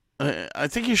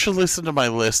think you should listen to my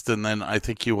list, and then I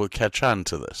think you will catch on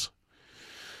to this.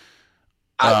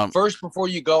 First, before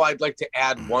you go, I'd like to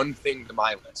add one thing to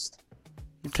my list.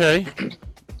 Okay.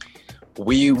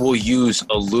 We will use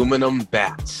aluminum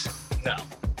bats. No.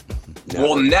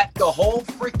 We'll net the whole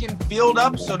freaking field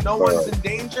up so no one's in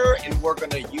danger, and we're going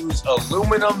to use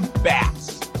aluminum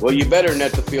bats. Well, you better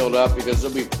net the field up because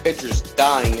there'll be pitchers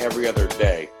dying every other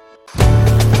day.